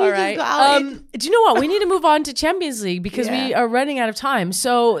mind. All just right. got outed. Do you know what? We need to move on to Champions League because we Yeah. are running out of time.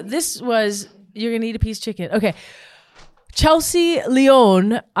 So this was, you're going to eat a piece of chicken. Okay. Chelsea,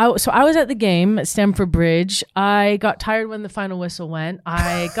 Lyon. I was at the game at Stamford Bridge. I got tired when the final whistle went.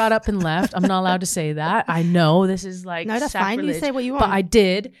 I got up and left. I'm not allowed to say that. I know this is like No, that's fine. You sacrilege, say what you But want. I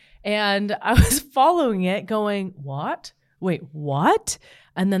did. And I was following it going, what? Wait, what?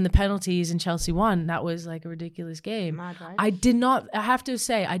 And then the penalties and Chelsea won. That was like a ridiculous game. Mad, right? I have to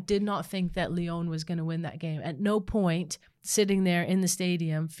say, I did not think that Lyon was going to win that game. At no point sitting there in the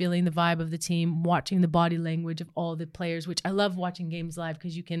stadium, feeling the vibe of the team, watching the body language of all the players, which I love watching games live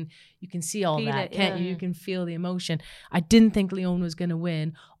because you can see all Feel that, it, can't yeah. you? You can feel the emotion. I didn't think Lyon was going to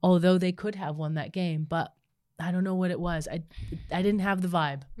win, although they could have won that game, but I don't know what it was. I didn't have the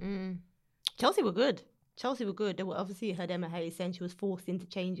vibe. Chelsea were good. They were obviously heard Emma Hayes saying she was forced into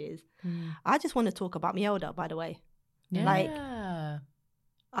changes. I just want to talk about Mielda, by the way. Yeah. Like,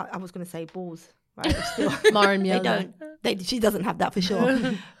 I was going to say balls, right? But still, Maren they Mielda. don't. She doesn't have that for sure.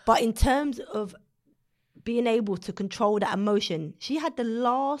 But in terms of being able to control that emotion, she had the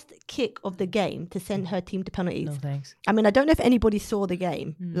last kick of the game to send her team to penalties. No thanks. I mean, I don't know if anybody saw the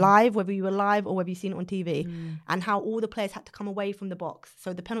game live, whether you were live or whether you've seen it on TV, and how all the players had to come away from the box.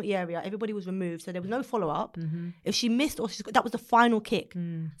 So the penalty area, everybody was removed, so there was no follow-up. If she missed or that was the final kick.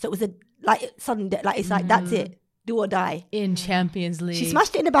 So it was sudden death. Like, it's like, that's it. Do or die. In Champions League. She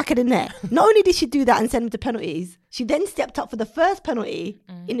smashed it in the back of the net. Not only did she do that and send them to penalties, she then stepped up for the first penalty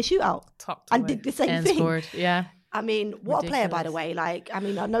in the shootout Tucked and away. did the same and thing. scored. Yeah. I mean, what a player, by the way. Like, I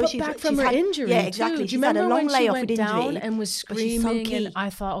mean, I know she's back from she's her had, injury. Yeah, exactly. Too. Do you She's had remember a long when she layoff went with injury down and was but she's so screaming? key. And I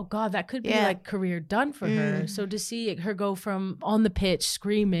thought, oh God, that could be Yeah. like career done for her. So to see her go from on the pitch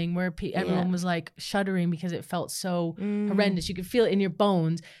screaming, where everyone was like shuddering because it felt so horrendous, you could feel it in your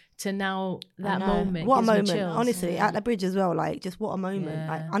bones. To now that moment, what a gives me moment! chills. Honestly, at the bridge as well, like just what a moment, Yeah.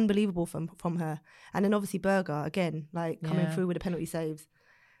 like unbelievable from her. And then obviously Berger again, like coming through with the penalty saves.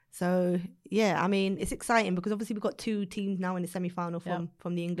 So yeah, I mean it's exciting because obviously we've got 2 teams now in the semi-final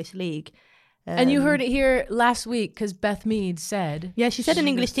from the English league. And you heard it here last week because Beth Mead said, Yeah, she said an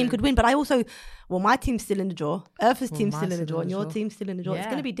English team could win, but I also, my team's still in the draw. Earth's team's still in the draw, and your team's still in the draw. It's Yeah.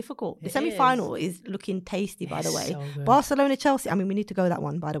 going to be difficult. The It semi-final is looking tasty, by the It's way. so good. Barcelona, Chelsea. I mean, we need to go that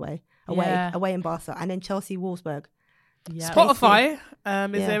one, by the way. Yeah. Away in Barca, and then Chelsea, Wolfsburg. yeah. Spotify, is Yeah.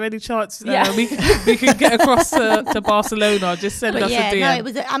 there any chance Yeah. we can get across to Barcelona? Just send But us yeah, a DM. no, it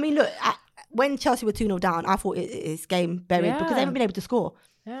was. I mean, look, when Chelsea were 2-0 down, I thought it's game buried because Yeah. they haven't been able to score.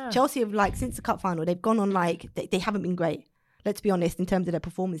 Yeah. Chelsea have since the cup final, they've gone on they haven't been great. Let's be honest, in terms of their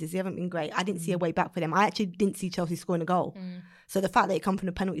performances, they haven't been great. I didn't see a way back for them. I actually didn't see Chelsea scoring a goal. So the fact that it come from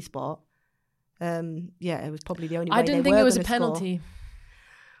the penalty spot, it was probably the only way I didn't they think were it was a gonna score. penalty.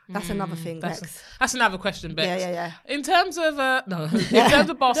 That's another thing, Bex. That's another question, Bex. Yeah. In terms of in terms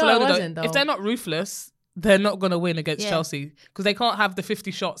of Barcelona, No, it wasn't, though, though. if they're not ruthless, they're not going to win against Yeah. Chelsea because they can't have the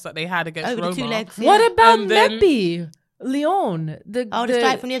 50 shots that they had against Over Roma. the 2 legs. What about And then- Mepi? Leon, the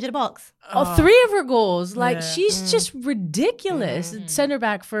strike from the edge of the box? 3 of her goals. Like Yeah. she's just ridiculous. Centre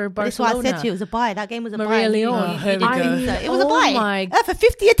back for That's why Barcelona. I said to you, it was a buy. That game was a Maria buy. Leon. here we go. It was a buy. my For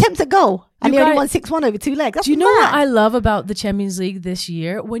 50 attempts at goal. And You they only guys- won 6-1 over 2 legs. That's Do you know what mad. I love about the Champions League this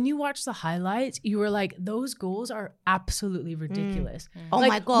year? When you watch the highlights, you were like, those goals are absolutely ridiculous. Oh Like,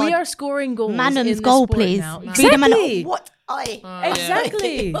 my God. we are scoring goals. Mannon's in the goal, sport please. Now. Feed him an- Exactly. What?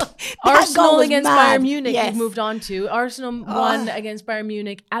 Exactly. That Arsenal goal was against mad. Bayern Munich, Yes. we've moved on to. Arsenal won against Bayern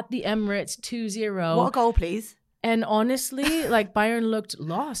Munich at the Emirates 2-0. What a goal, please. And honestly, like Bayern looked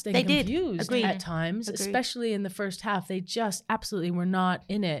lost and They did. confused Agreed. at times, Agreed. especially in the first half. They just absolutely were not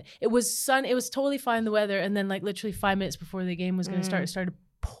in it. It was it was totally fine, the weather, and then like literally 5 minutes before the game was going to start, it started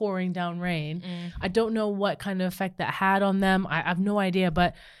pouring down rain. I don't know what kind of effect that had on them. I have no idea,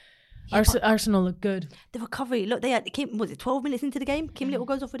 but Arsenal looked good. The recovery, look, they had Kim. Was it 12 minutes into the game? Kim Little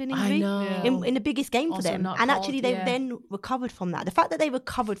goes off with an I injury. know. In the biggest game Also for them, not and called, actually they yeah. then recovered from that. The fact that they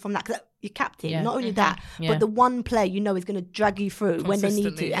recovered from that, because your captain, Yeah. not only that, Yeah. but the one player you know is going to drag you through when they need to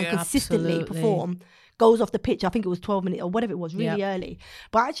Consistently, and yeah. consistently Absolutely. perform, goes off the pitch. I think it was 12 minutes or whatever it was, really early.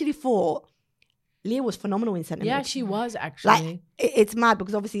 But I actually thought Leah was phenomenal in centre Yeah, mid. she was Like actually. it's mad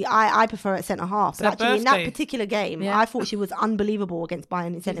because obviously I prefer at centre half, but It's her actually in that birthday. particular game, Yeah. I thought she was unbelievable against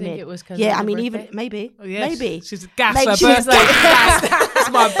Bayern in centre think mid. it was 'cause yeah, of I her mean birthday? even maybe, Oh, yeah, maybe she's gas Maybe her she was birthday. like- It's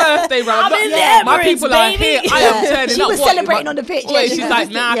my birthday, bro. I'm in the My Emirates, people are baby. here. I Yeah. am turning She up. was What, celebrating my- on the pitch. Wait, Yeah, she's she like,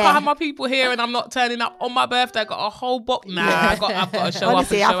 was- nah, I yeah. can't have my people here, and I'm not turning up on my birthday. I got a whole box. Nah, I've got to show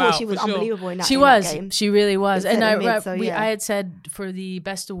Honestly, up I and show thought out. she was for sure. unbelievable in that. She in was. That game. She really was. In And centre mid, so, I yeah. had said for the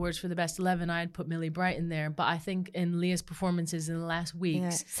best awards for the best 11, I had put Millie Bright in there. But I think in Leah's performances in the last Yeah.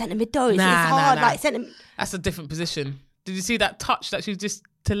 weeks, Centre mid though, it's Nah, hard. nah. Like centre. That's a different position. Did you see that touch that she just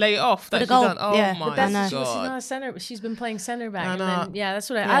to lay it off? That the she goal. done? Oh Yeah. my The best- she's god! not a center. She's been playing center back. I And know. then, yeah, that's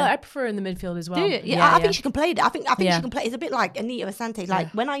what Yeah. I prefer in the midfield as well. Do you? Yeah, I think she can play. I think Yeah. she can play. It's a bit like Anita Asante.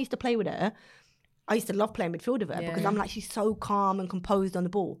 Like when I used to play with her, I used to love playing midfield with her Yeah. because I'm like she's so calm and composed on the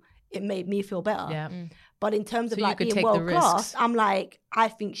ball. It made me feel better. Yeah. But in terms of So you like could being take the world class, risks. I'm like I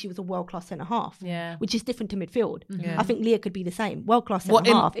think she was a world class centre half. Yeah. Which is different to midfield. Yeah. I think Leah could be the same world class What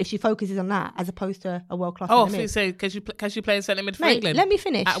centre in- half if she focuses on that as opposed to a world class. Oh, I centre think mid. say can she play in centre mid for Mate, England? let me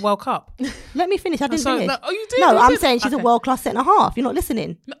finish. At World Cup. Let me finish. I didn't So- finish. no, oh, you did? No, You I'm did? saying she's a Okay. world class centre half. You're not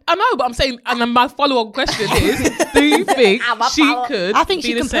listening. I know, but I'm saying, and then my follow-up question is: do you think she could? I think be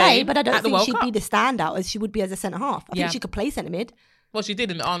she the can play, same but I don't at the think World she'd Cup? be the standout as she would be as a centre half. I Yeah. think she could play centre mid. Well, she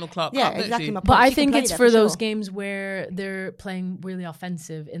did in the Arnold Clark Yeah, Cup, didn't exactly she? my point. But I She can think play it's there for those sure. games where they're playing really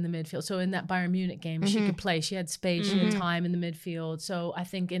offensive in the midfield. So in that Bayern Munich game, she could play. She had space. She had time in the midfield. So I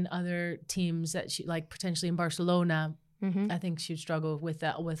think in other teams that she like potentially in Barcelona, I think she'd struggle with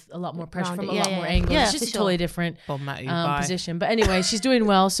that with a lot more pressure Around from it. a Yeah, lot yeah, more yeah. angles. Yeah, It's just for a totally sure. different Bon Matty, bye. position. But anyway, she's doing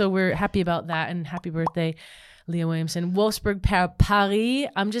well. So we're happy about that. And happy birthday, Leah Williamson. Wolfsburg, Paris.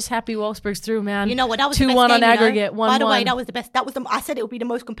 I'm just happy Wolfsburg's through, man. You know what? That was 2-1 the best on game, aggregate. 1-1. By the way, that was the best. That was the. I said it would be the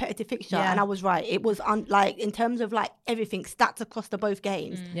most competitive fixture, Yeah. and I was right. It was like in terms of like everything stats across the both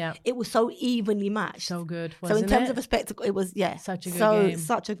games. Yeah. It was so evenly matched. So good. So in wasn't terms it? of a spectacle, it was Such a good so game.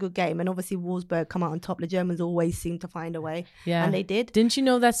 such a good game, and obviously Wolfsburg come out on top. The Germans always seem to find a way, Yeah. and they did. Didn't you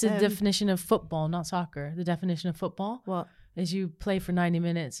know that's the definition of football, not soccer? The definition of football? What? is you play for 90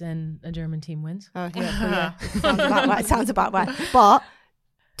 minutes and a German team wins. Oh, yeah. Sounds about right. But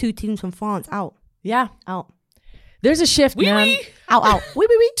 2 teams from France out. Yeah. Out. There's a shift, man. Out. Oui.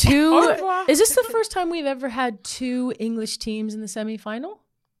 Two. Is this the first time we've ever had 2 English teams in the semi-final?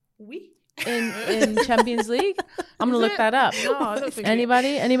 Oui. In Champions League? I'm going to look that up. No, I don't think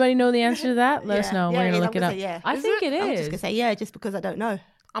Anybody know the answer to that? Let us know. We're going to look it up. Yeah. I think it I'm is. just going to say yeah, just because I don't know.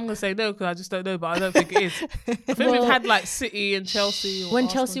 I'm going to say no because I just don't know, but I don't think it is. I think we've had like City and Chelsea. When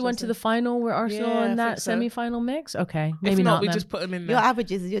Chelsea went to the final, were Arsenal in that semi-final mix? Okay, maybe if not. We then. just put them in there. Your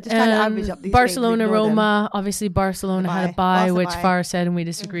averages, you're just trying to average up these Barcelona, things, ignore them. Roma. Obviously, Barcelona had a bye, Barca which bye. Farah said and we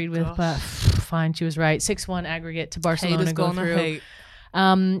disagreed with, but fine, she was right. 6-1 aggregate to Barcelona Haters go gonna through. hate.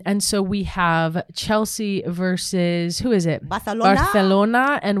 And so we have Chelsea versus who is it?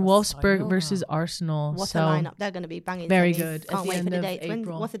 Barcelona. and Wolfsburg versus Arsenal. What so a lineup. They're going to be banging. very semis. good. At Can't the wait end for the of dates.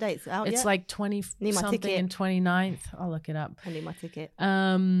 April. What's the dates? Out it's yet? like 20 Need my something ticket. and 29th. I'll look it up. I need my ticket.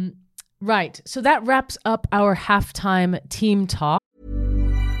 Right. So that wraps up our halftime team talk.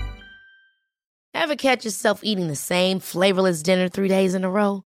 Ever catch yourself eating the same flavorless dinner 3 days in a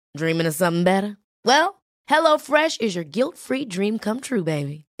row? Dreaming of something better? Well, HelloFresh is your guilt-free dream come true,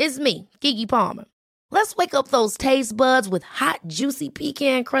 baby. It's me, Keke Palmer. Let's wake up those taste buds with hot, juicy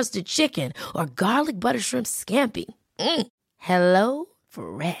pecan-crusted chicken or garlic butter shrimp scampi. Hello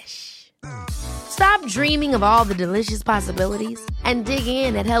Fresh. Stop dreaming of all the delicious possibilities and dig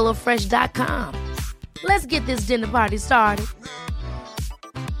in at HelloFresh.com. Let's get this dinner party started.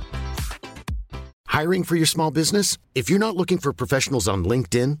 Hiring for your small business? If you're not looking for professionals on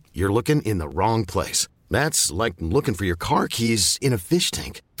LinkedIn, you're looking in the wrong place. That's like looking for your car keys in a fish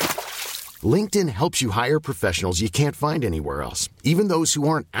tank. LinkedIn helps you hire professionals you can't find anywhere else, even those who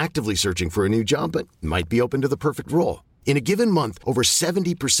aren't actively searching for a new job but might be open to the perfect role. In a given month, over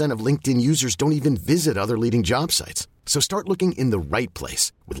 70% of LinkedIn users don't even visit other leading job sites. So start looking in the right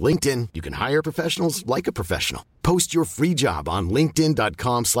place. With LinkedIn, you can hire professionals like a professional. Post your free job on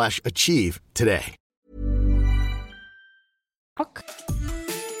linkedin.com/achieve today.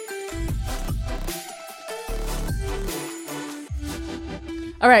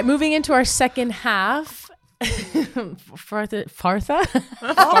 All right, moving into our second half. Fartha?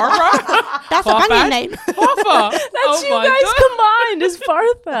 That's a banging name. Farfa. That's you guys combined as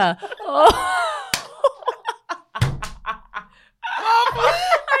Fartha. Oh.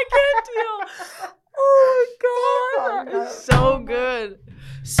 I can't deal. Oh my god, that is so good.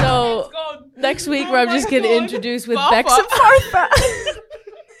 So next week, where I'm just going to introduce with Bex and Fartha.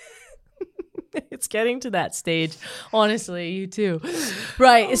 It's getting to that stage. Honestly, you too.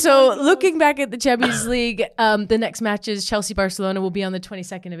 Right. So looking back at the Champions League, the next matches, Chelsea-Barcelona will be on the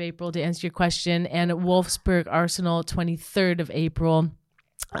 22nd of April to answer your question, and Wolfsburg-Arsenal 23rd of April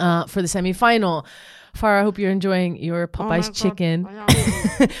for the semi-final. Farah, I hope you're enjoying your Popeye's chicken.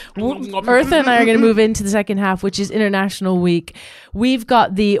 Eartha and I are going to move into the second half, which is International Week. We've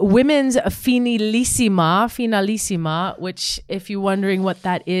got the Women's Finalissima, which, if you're wondering what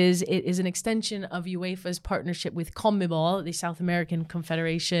that is, it is an extension of UEFA's partnership with CONMEBOL, the South American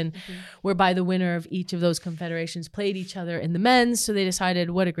Confederation, whereby the winner of each of those confederations played each other in the men's. So they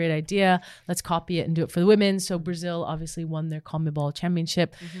decided, what a great idea. Let's copy it and do it for the women. So Brazil obviously won their CONMEBOL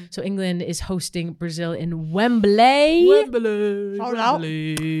championship. So England is hosting Brazil in Wembley.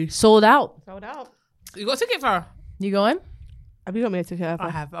 Sold out. You got a ticket for her? You going? Have you got me a ticket? I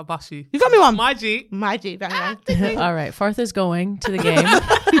have. I'll bus you. You got me one. My G. My G. Bang, All right. Fartha's going to the game.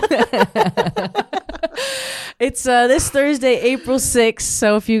 It's this Thursday, April 6th.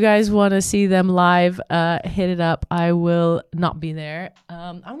 So if you guys want to see them live, hit it up. I will not be there.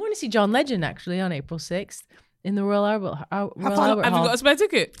 I'm going to see John Legend actually on April 6th. In the Royal Albert Have you Hall. got a spare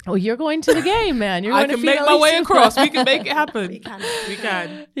ticket? Oh, you're going to the game, man. You're I going can make my way across. We can make it happen. We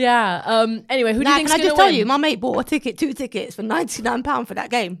can. Yeah. Anyway, who do you think's Can I going just to tell win? you, my mate bought two tickets for £99 for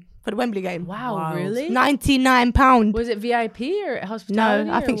that game, for the Wembley game. Wow, really? £99. Was it VIP or hospitality?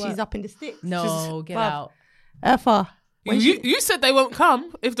 No, I think or what? she's up in the sticks. No, get out. Eartha. You said they won't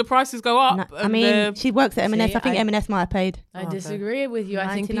come if the prices go up. No, I mean, she works at M&S. See, I think M&S might have paid. I disagree with you.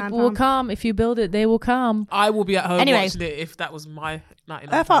 I think £99. people will come. If you build it, they will come. I will be at home Anyway. watching it if that was my £99.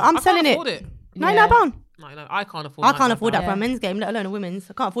 Eartha, I'm selling I it. can't afford it. £99. No, I can't afford. I can't afford that £99. for a men's game, let alone a women's.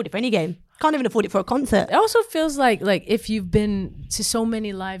 I can't afford it for any game. Can't even afford it for a concert. It also feels like if you've been to so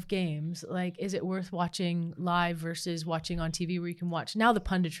many live games, like, is it worth watching live versus watching on TV where you can watch? Now the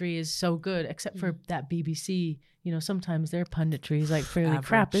punditry is so good, except for that BBC. You know, sometimes their punditry is like fairly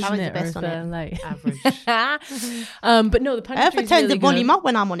crap, isn't Howard's it? the best on Eartha? it. Like Average. but no, the punditry Eartha is turns really the volume good. up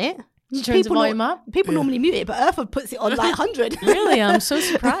when I'm on it. Turns the volume up. People normally mute it, but Urfa puts it on like 100. Really, I'm so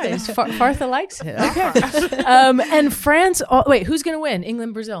surprised. Fartha likes it. Okay. And France. Oh, wait, who's going to win?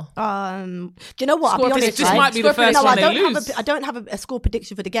 England, Brazil. Do you know what? Score I'll be honest. This might be the first No, one I they don't lose. I don't have a score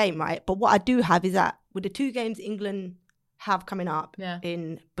prediction for the game, right? But what I do have is that with the 2 games England have coming up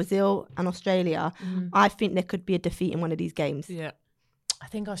in Brazil and Australia, I think there could be a defeat in one of these games. Yeah. I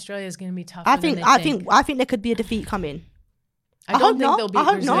think Australia is going to be tougher. I think there could be a defeat coming. I don't think they'll beat I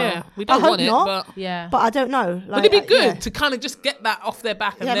hope Brazil. not. Yeah, we don't I hope want it, not. but Yeah. But I don't know. would it be good yeah. to kind of just get that off their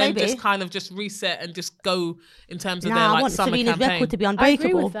back and Yeah, then maybe. just kind of just reset and just go in terms of Nah, their I like want summer Serena's campaign? record to be I unbreakable.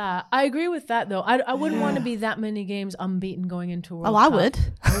 agree with that. I agree with that, though. I wouldn't want to be that many games unbeaten going into a World I Cup. would.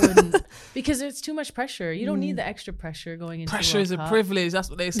 I wouldn't. Because it's too much pressure. You don't need the extra pressure going into Pressure World is a Cup. privilege. That's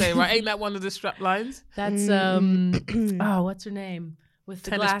what they say, right? Ain't that one of the strap lines? That's, oh, what's her name? With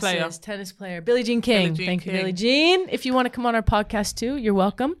the Tennis player. glasses. Tennis player. Billie Jean King. Billie Jean Thank you, King. Billie Jean. If you want to come on our podcast too, you're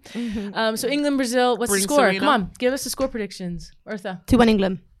welcome. So England, Brazil. What's Bring the score? Serena. Come on. Give us the score predictions. Eartha. 2-1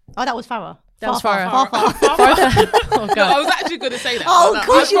 England. Oh, that was Farah. That was Farah. Oh, No, I God. was actually going to say that. Oh, No, of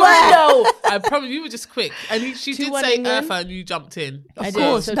course I you promise- were. I promise you were just quick. And she did 2-1 say England. Urfa and you jumped in. I Of did.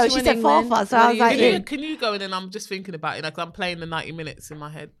 course. So No, 2-1 she said England. Farfar, so What I do was you like, think? yeah. Can you go in and I'm just thinking about it? Like I'm playing the 90 minutes in my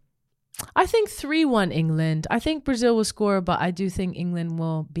head. I think 3-1 England. I think Brazil will score, but I do think England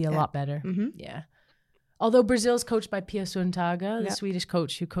will be a lot better. Yeah. Although Brazil's coached by Pia Sundhage, the Swedish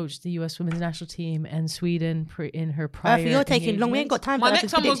coach who coached the U.S. women's national team and Sweden in her prior You're taking long. We ain't got time for My that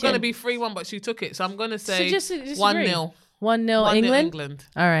next one was going to be 3-1, but she took it. So I'm going to say just 1-0. 1-0 1-0 England.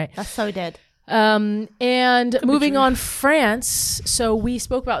 All right. That's so dead. And moving on, France. So we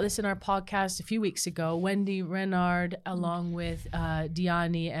spoke about this in our podcast a few weeks ago. Wendy Renard, along with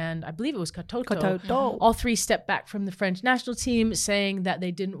Diani and I believe it was Katoto, all 3 stepped back from the French national team, saying that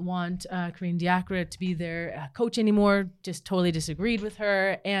they didn't want Karine Diacre to be their coach anymore. Just totally disagreed with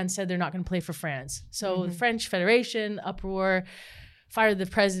her and said they're not going to play for France. So the French Federation, uproar. Fired the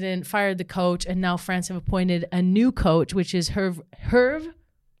president, fired the coach, and now France have appointed a new coach, which is Hervé.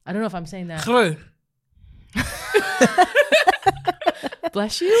 I don't know if I'm saying that. Creux.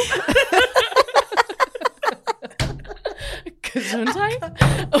 Bless you.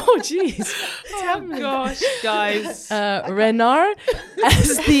 Gesundheit? Oh, jeez. Oh, gosh, guys. Renard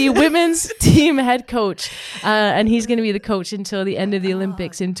as the women's team head coach. And he's going to be the coach until the end of the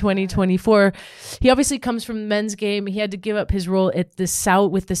Olympics in 2024. He obviously comes from the men's game. He had to give up his role at the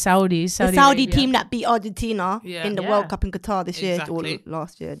with the Saudis. The Saudi team that beat Argentina Yeah. in the Yeah. World Cup in Qatar this year, Exactly. or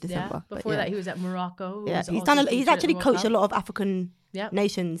last year, December. Yeah. But Before yeah. that, he was at Morocco. Yeah, was he's also done. He's featured at actually the World coached a Cup. lot of African Yep.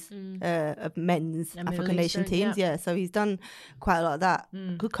 nations, of men's And Middle African nation Eastern, teams. yeah. Yeah, so he's done quite a lot of that.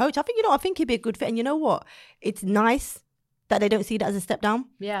 Good coach. I think I think he'd be a good fit. And you know what? It's nice that they don't see that as a step down.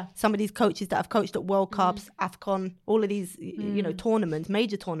 Yeah. Some of these coaches that have coached at World Cups, AFCON, all of these, tournaments,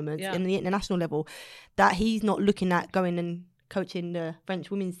 major tournaments Yeah. in the international level, that he's not looking at going and coaching the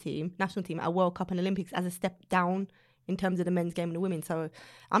French women's team, national team at a World Cup and Olympics as a step down in terms of the men's game and the women. So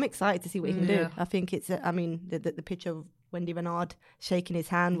I'm excited to see what he can do. I think it's, the picture of Wendy Renard shaking his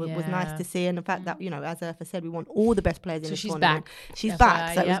hand was nice Yeah. to see. And the fact that, as Urfa said, we want all the best players in So the she's tournament. back. She's FYI,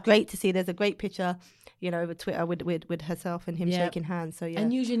 back. So it was yep. great to see. There's a great picture, over Twitter with herself and him Yep. shaking hands. So yeah.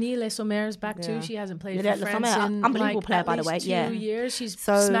 And Eugenie Le Sommer is back too. Yeah. She hasn't played Yeah, for Le France Sommer, in unbelievable player, at by the least way, 2 yeah. years. She's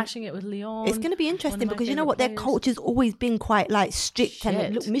So smashing it with Lyon. it's going to be interesting my because you know favourite what, their players. culture's always been quite like strict and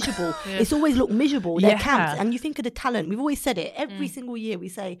Shit. look miserable. It's always looked miserable, their Yeah. camps. And you think of the talent. We've always said it. Every single year we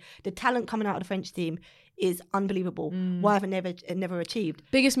say the talent coming out of the French team is unbelievable. Why have it never achieved?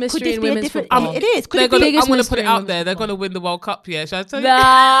 Biggest Could mystery this in be a women's different? football. It is. Could They're it gonna, be? biggest I'm going to put mystery it in out there. women's They're going to win the World Cup, yeah. Shall I tell you?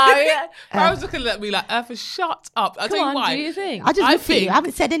 Nah, yeah. I was looking at me like, Urfa, shut up. I'll tell Come you on, why. do you think? I just I looked at you. think- I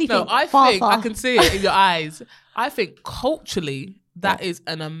haven't said anything. No, I think I can see it in your eyes. I think culturally, that is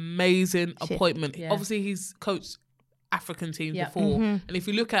an amazing appointment. Yeah. Obviously, he's coached African teams Yeah. before. And if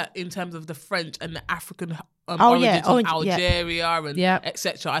you look at in terms of the French and the African Oh, yeah. origins Oh, of yeah. Algeria and Yeah.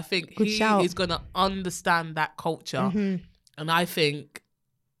 etc., I think Good he shout. is going to understand that culture. And I think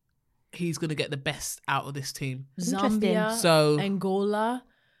he's going to get the best out of this team. Zambia, So- Angola,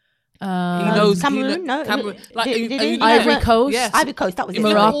 He knows Cameroon, Cameroon, Did and he? you know- Ivory Coast. Yes. Ivory Coast, that was it.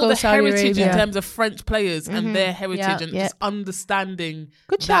 Look at Morocco, all the Saudi heritage Arabia. in terms of French players and their heritage Yeah. and Yeah. just understanding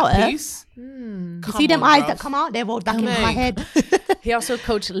Good shout, that eh? piece. You see them eyes that come out, they're rolled back into my Mate. head. He also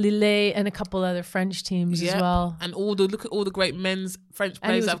coached Lille and a couple other French teams Yeah. as well. And look at all the great men's French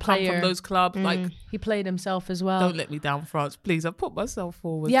And he players was that a have come player. from those clubs. Like, He played himself as well. don't let me down, France. Please, I put myself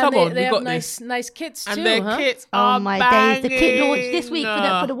forward. Yeah, Come they, on, they we have got nice, this. nice kits too, And their huh? kits Oh are my banging. days! The kit launch this week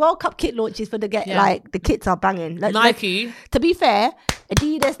for the World Cup kit launches for the the kits are banging. Nike. To be fair,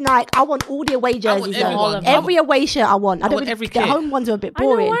 Adidas, Nike. I want all the away jerseys. everyone. Every away shirt I want. I don't want every The kit. home ones are a bit I know,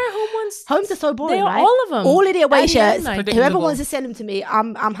 boring. why are home ones ones. Homes are so boring, They are right? all of them. All of the away Adidas, shirts. Nike. Whoever Predictable. wants to send them to me,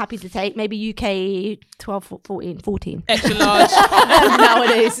 I'm happy to take. Maybe UK 12, 14. Extra large,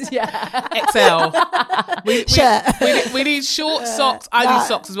 Nowadays, yeah. XL. Shirt. We need short socks. I need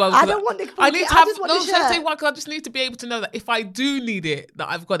socks as well. I because don't want the I need to I have. just want No, the shall I shirt. tell you why? Because I just need to be able to know that if I do need it, that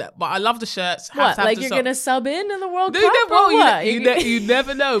I've got it. But I love the shirts. Have What? to have Like the you're socks. gonna sub in the World No, Cup? you never, or you, what? you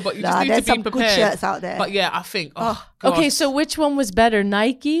never know, but you just Nah, need to there's be some good prepared. shirts out there. But yeah, I think. Oh, Okay, gosh. so which one was better,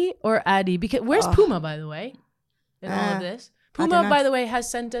 Nike or Adi? Because where's Puma, by the way, in all of this? don't Puma, know. by the way, has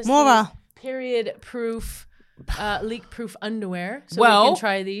sent us Mora. the period-proof, leak-proof underwear, so we Well, can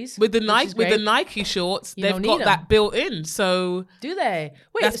try these. with the which Nike is with the great. Nike shorts, You they've don't got need that 'em. built in. So Do they?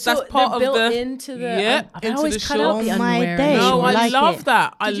 Wait, That's- so that's part they're of built the- into the. yeah, I into always the cut out shorts. the Oh my underwear. days. no, I like love it.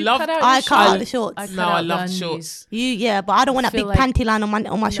 that. I Did you love. cut out I your cut out shorts? the shorts. I cut No, out I the love undies. shorts. Yeah, but I don't want that big like- panty line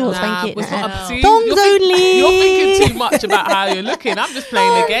on my shorts. Nah, thank you. it's not Nah. up to you. Thongs You're think- only. You're thinking too much about how you're looking. I'm just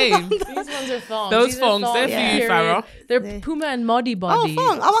playing the game. These ones are thongs. Those These are thongs, they're for you, period. Farrah. They're Puma and Modi Oh, Body.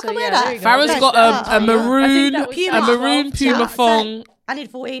 thong. Oh, I can wear that. there you go. Farrah's Nice. got Yeah. a I think maroon, that was a size maroon 12. Puma Yeah, thong. I need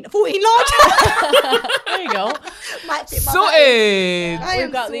 14 large. There you go. Might fit my body. Sorted. I We've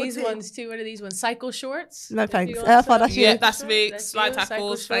am got these sorted. ones too. What are these ones? Cycle shorts. No If thanks. you want some. That's you. Yeah, that's me. That's Slide you, cycle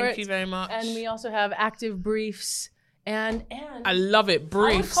tackles. Thank shorts. you very much. And we also have active briefs and I love it. I would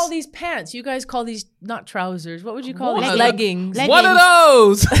Briefs. call these pants. You guys call these not trousers. What would you call What? these? Leggings. One of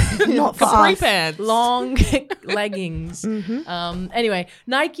those. Not for Capri us. pants. Long leggings. Anyway,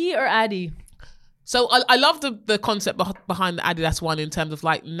 Nike or Adi? So I love the concept behind the Adidas one in terms of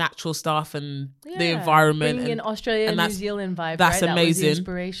like natural stuff and the Yeah, environment. bringing in and- Australia and New that's- Zealand vibe. that's right? That was the amazing.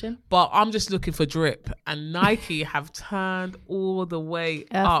 inspiration. But I'm just looking for drip, and Nike have turned all the way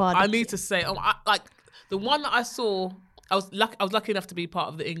up. Father. I need to say, like the one that I saw, I was lucky enough to be part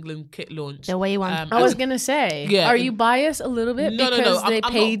of the England kit launch. The way you want. I was gonna say, Yeah, are and- you biased a little bit No, because I'm they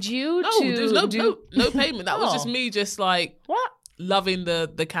not- paid you No, to there's no payment. That was Oh. just me, just like What? loving the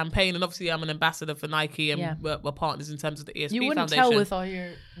campaign. And obviously, I'm an ambassador for Nike, and Yeah. we're partners in terms of the ESP You wouldn't Foundation. tell with all your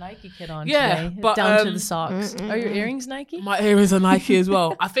Nike kit on Yeah, today, but, down to the socks. Are your earrings Nike? My earrings are Nike as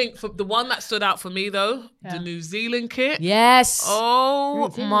well. I think for the one that stood out for me though, Yeah. the New Zealand kit. Yes. Oh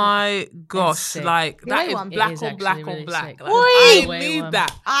my gosh! sick. Like that white is one? It black is on actually black really on black. sick. Like, Oi! I White need one.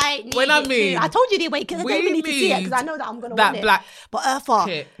 that. I need When I it mean, too. I told you the away kit. I don't we even need to see it because need I know that I'm going to that want it. black But Urfa,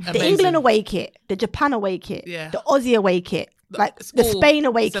 kit. the Amazing. England away kit, the Japan away kit, Yeah. the Aussie away kit, like it's the all- Spain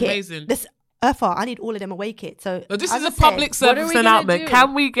away it's kit. amazing. This Urfa, I need all of them away kits. So No, this as is I a said, public What are service we gonna announcement. do?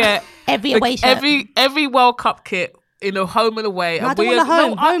 Can we get Every away shirt. every World Cup kit in a home and away? No, I and don't we want are- a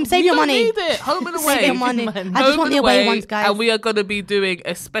home. Home, save you your don't money. Need it. Home and away. Save your money. I Home just want and the away ones, guys. And we are going to be doing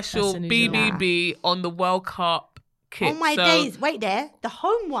a special That's a New Zealand. BBB on the World Cup kit. Oh my So, days! Wait there, the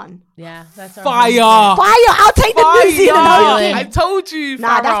home one. Yeah, that's our Fire! home Fire! I'll take the New Zealand home Fire! kit. I told you.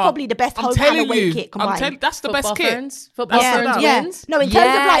 Nah, that's Farah. probably the best I'm home and telling away you. kit I'm combined. telling. That's the Football best kit. ferns? Football That's ferns the- Yeah. wins? No, in terms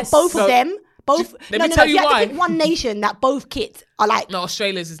of like Yes. both So- of them, both. Let no, me no, tell no. you If you why. have to pick one nation that both kits are like. No,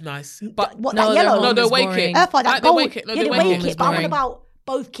 Australia's is nice, but What No, that their yellow? home no, the is away boring. kit. That Like the gold. away kit. No, Yeah, the the away away kit. kit. But I'm on boring. about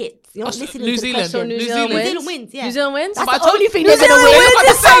both kits. You're not listening New to the Zealand. question. So New New Zealand Zealand. wins? New Zealand wins, yeah. New Zealand wins? But I That's the told- only thing New they're gonna Zealand win. wins. I was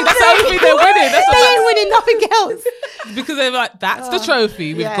about to say, that's the only thing they're winning. That's They what ain't winning nothing else. because they're like, that's the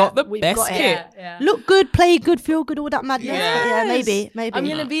trophy. We've yeah, got the we've best got it. kit. Yeah. Look good, play good, feel good, all that madness. Yes. Yeah, maybe. I'm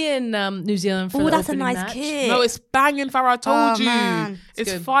going to be in New Zealand for Oh, the that's a opening nice match. kit. No, it's banging, Farah. I told Oh, you. man. It's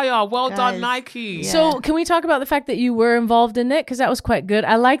good. fire. Well Guys. done, Nike. Yeah. So can we talk about the fact that you were involved in it? Because that was quite good.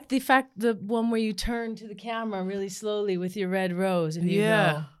 I liked the fact, the one where you turn to the camera really slowly with your red rose and you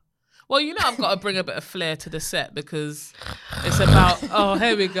Yeah. go. Well, you know, I've got to bring a bit of flair to the set because it's about, oh,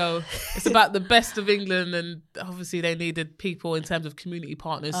 here we go. It's about the best of England, and obviously they needed people in terms of community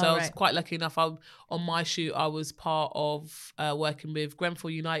partners. So I was right. quite lucky enough. On my shoot, I was part of working with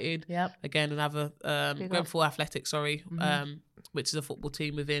Grenfell United. Yep. Again, another Grenfell Athletics, sorry, which is a football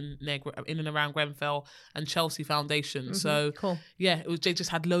team within in and around Grenfell, and Chelsea Foundation. So Cool. yeah, it was. They just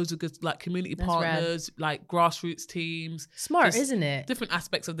had loads of good like community That's rad. partners, like grassroots teams. Smart, Just isn't it? different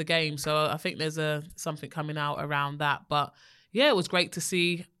aspects of the game. So I think there's something coming out around that. But yeah, it was great to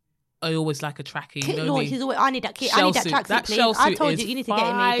see. I always like a trackie. Kit you know launch me. is always. I need that kit. I need that Shell suit. tracksuit, That please. shell I suit told is you, you need to get me.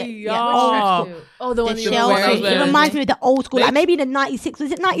 fire. Yeah, Oh, the one the that you shell were wearing. suit. wearing. It reminds me of the old school, They- like maybe the 96.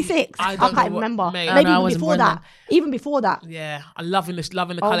 Was it 96? I I don't can't know what- remember. mate. I Maybe don't know, I even wasn't before born that. Even before that. Yeah, I'm loving the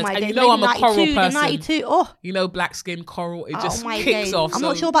Oh colours. my And days. you know Maybe I'm a coral 92, the person. 92. Oh, You know, black skin coral. It just oh my kicks days. off. I'm so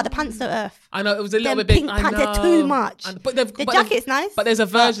not sure about the pants though, Earth. I know it was a little Them bit big. pink I pants know. are too much. But they've, The but jacket's nice. But there's a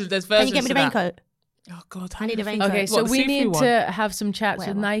version. There's Can versions. you get me the to that. raincoat? Oh God, I need a rain Okay, shirt. so What, the we see-through need one? to have some chats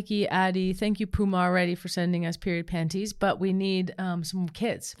Whatever. with Nike, Addy. Thank you, Puma, already for sending us period panties. But we need some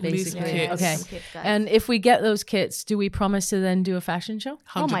kits, We need some basically. kits. Okay. Some kits, guys. And if we get those kits, do we promise to then do a fashion show? 100%.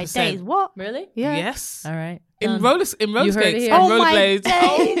 Oh my days, what? Really? Yeah. Yes. All right. In Done. roller You skates heard it and here. Oh my rollerblades.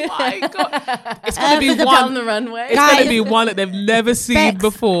 days. Oh my God. It's going to be Down one. the runway. It's going to Guys. be one that they've never seen Bex.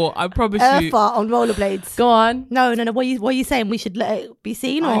 before. I promise you. Urfa on rollerblades. Go on. No. What are you saying? We should let it be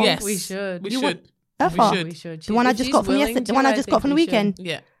seen, or Yes. we should. We You should. Urfa? We should. We should. The one I If just she's got from willing yesterday. The to, one I just got think from the we should. weekend.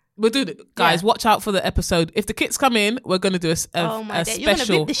 Yeah. We'll do it. Guys, Yeah. watch out for the episode. If the kits come in, we're going to do Oh my a days. You're gonna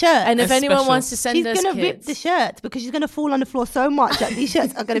special. rip the shirt. And if A anyone special. wants to send She's us gonna rip kits, the shirt because she's gonna fall on the floor so much that these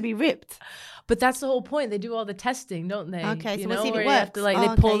shirts are gonna be ripped. but that's the whole point. They do all the testing, don't they? Okay, you so we'll know, see if it where you have works. to, like, Oh,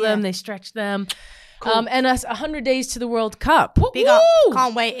 they pull okay, them, yeah. they stretch them. And us 100 days to the World Cup. Big up. Woo!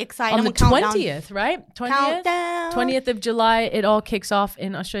 Can't wait. Excited. On I'm the on countdown. 20th, right? 20th? Countdown. 20th of July, it all kicks off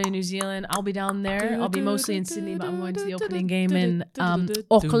in Australia, New Zealand. I'll be down there. I'll be mostly in Sydney, but I'm going to the opening game in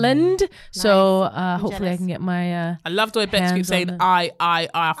Auckland. So hopefully I can get my... I love the way Bex Hands keeps saying on the- I. Aye,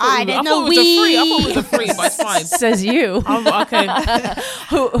 I there's thought no it was a free. I we. thought it was a free, but it's fine. says you. Okay.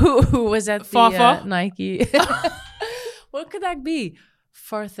 who was at the Fafa? Nike? What could that be?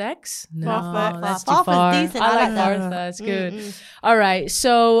 Farthex? No, Farfa. that's too Farfa's far. decent. I I like like that. Fartha. It's good. All right.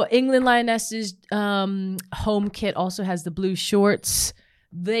 So England Lionesses home kit also has the blue shorts.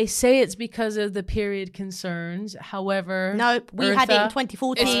 They say it's because of the period concerns. However, Nope, we had it in Eartha,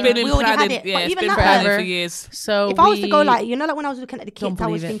 2014. It's been in we already had planning. it. Yeah, But it's even been that, planning forever. for years. So if I was to go we- like, like when I was looking at the Don't kits, I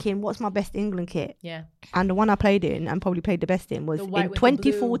was believe it. thinking, what's my best England kit? yeah, And the one I played in and probably played the best in was The white in with the blue.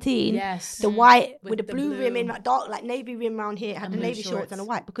 2014. Yes. The white With with the the blue rim blue. in, like dark, like navy rim around here. It had And the blue navy shorts shorts. and the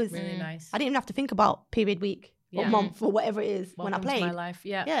white because really nice. I didn't even have to think about period week or Yeah. month or whatever it is when I Welcome to played. my life.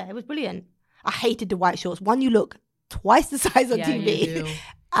 Yeah. Yeah, it was brilliant. I hated the white shorts. One, you look twice the size on Yeah, TV, you do.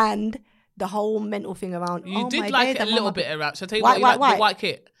 and the whole mental thing around. You oh did my like days, it a I'm little on my- bit around. Shall I tell you White, what? You white, like the white. white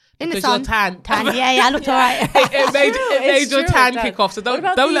kit. in the Because sun. you're tan. Yeah, I looked alright. It made your true, tan it kick does. off. So What don't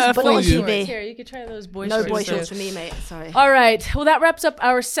about let her these fool boy you. shorts? Here, you could try those boy No shorts. boy too. shorts for me, mate. Sorry. All right. Well, that wraps up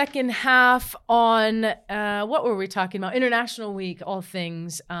our second half on what were we talking about? International Week, all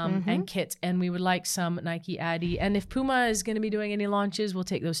things and kits. And we would like some Nike Addy. And if Puma is going to be doing any launches, we'll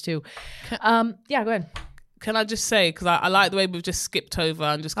take those too. Yeah, go ahead. Can I just say, because I like the way we've just skipped over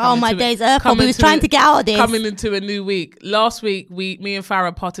and just Oh come my into days, it- Urkel, come we was into trying it- to get out of this. Coming into a new week. Last week, me and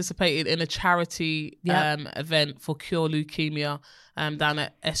Farah participated in a charity Yep. event for Cure Leukemia down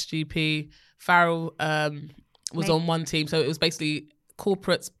at SGP. Farrell was on one team, so it was basically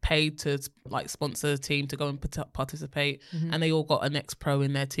corporates paid to like sponsor the team to go and participate, and they all got an ex-pro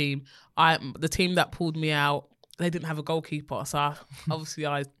in their team. The team that pulled me out, they didn't have a goalkeeper, so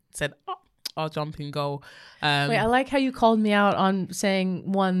I said, I'll jump in goal. Wait, I like how you called me out on saying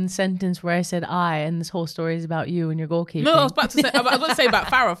one sentence where I said I, and this whole story is about you and your goalkeeping. No, I was about to say. I was about to say about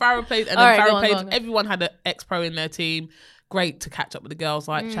Farah. Farah played, and All then right, go Farah on, played. go on. Everyone had an ex-pro in their team. Great to catch up with the girls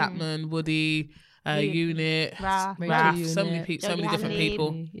like Chapman, Woody, Unit, Ra. Raf, Rachel so many Unit. people, so many Jodie different Hamley.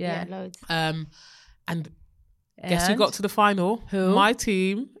 people. Yeah. loads. And guess who got to the final? Who? My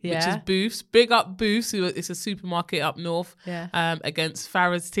team, which Yeah. is Booths. Big up Booths, who is a supermarket up north. Yeah. Against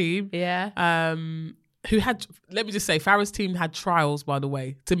Farah's team. Yeah. Who had, let me just say, Farah's team had trials, by the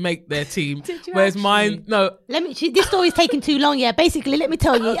way, to make their team. Did you Whereas actually? mine, no, This story's taking too long. Yeah, basically, let me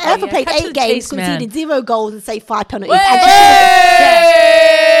tell you, Urfa yeah, played cut to 8 the games, chase, man. conceded 0 goals, and saved 5 penalties.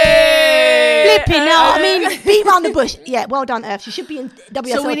 Flipping out. I mean, beat around the bush. Yeah, well done, Earth. She should be in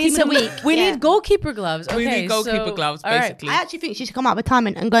WSL So we need team some. of the week. We Yeah. need goalkeeper gloves. We Okay, need goalkeeper so- gloves, all right. basically. I actually think she should come out of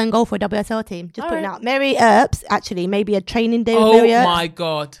retirement and go and goal for a WSL team. Just All putting right. out. Mary Earps, actually, maybe a training day with Oh Mary Earps. my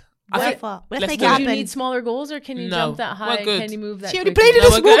God. I Go think, for it. Let's let's make do it it. Do happen. you need smaller goals, or can you No, jump that we're high? good. Can you move that? She already quickly? played in a No,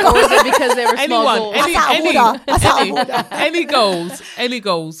 small we're goal. good. Or is it because they were small anyone, goals? any, That's out of any, order. That's out of order. any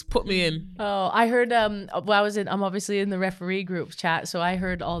goals, put me in. Oh, I heard. Well, I'm obviously in the referee group chat, so I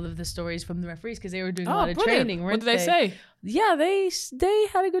heard all of the stories from the referees because they were doing a lot of brilliant. training. What Weren't did they say? Yeah, they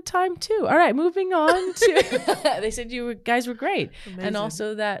had a good time too. All right, moving on to. They said you guys were great, and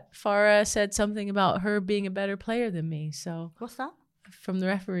also that Farah said something about her being a better player than me. So What's that? from the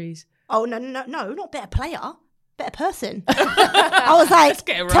referees. Oh, no, not better player. Better person. I was like,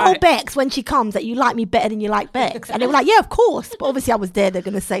 get it tell right. Bex when she comes that you like me better than you like Bex. And they were like, yeah, of course. But obviously I was there, they're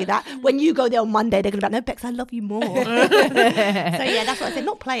going to say that. When you go there on Monday, they're going to be like, no, Bex, I love you more. So yeah, that's what I said,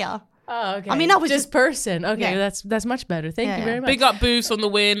 not player. Oh, okay. I mean, that was just person. Okay, Yeah. that's much better. Thank Yeah, you yeah. very much. Big up Boost on the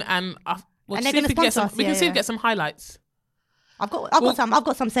win, and we'll And see they're if we gonna get some. sponsor us, We can yeah, see if yeah. we get some highlights. I've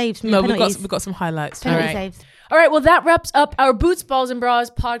got some saves from No, the penalties. we've got some highlights. Penalty Alright. saves. All right, well, that wraps up our Boots, Balls, and Bras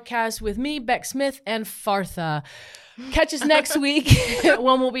podcast with me, Beck Smith, and Fartha. Catch us next week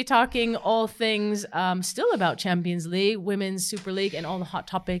when we'll be talking all things still about Champions League, Women's Super League, and all the hot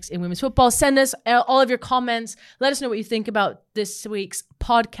topics in women's football. Send us all of your comments. Let us know what you think about this week's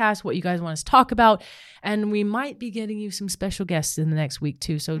podcast, what you guys want us to talk about. And we might be getting you some special guests in the next week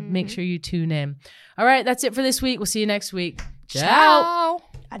too. So make sure you tune in. All right, that's it for this week. We'll see you next week. Ciao.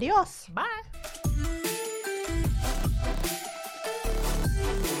 Adios. Bye.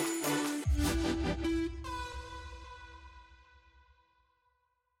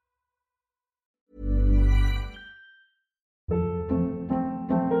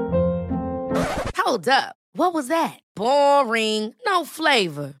 Hold up. What was that? Boring. No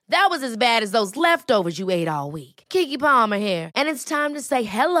flavor. That was as bad as those leftovers you ate all week. Keke Palmer here. And it's time to say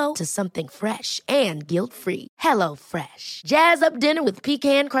hello to something fresh and guilt-free. Hello Fresh. Jazz up dinner with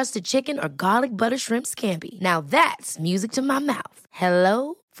pecan-crusted chicken or garlic butter shrimp scampi. Now that's music to my mouth.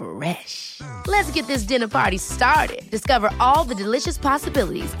 Hello Fresh. Let's get this dinner party started. Discover all the delicious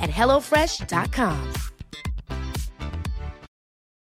possibilities at HelloFresh.com.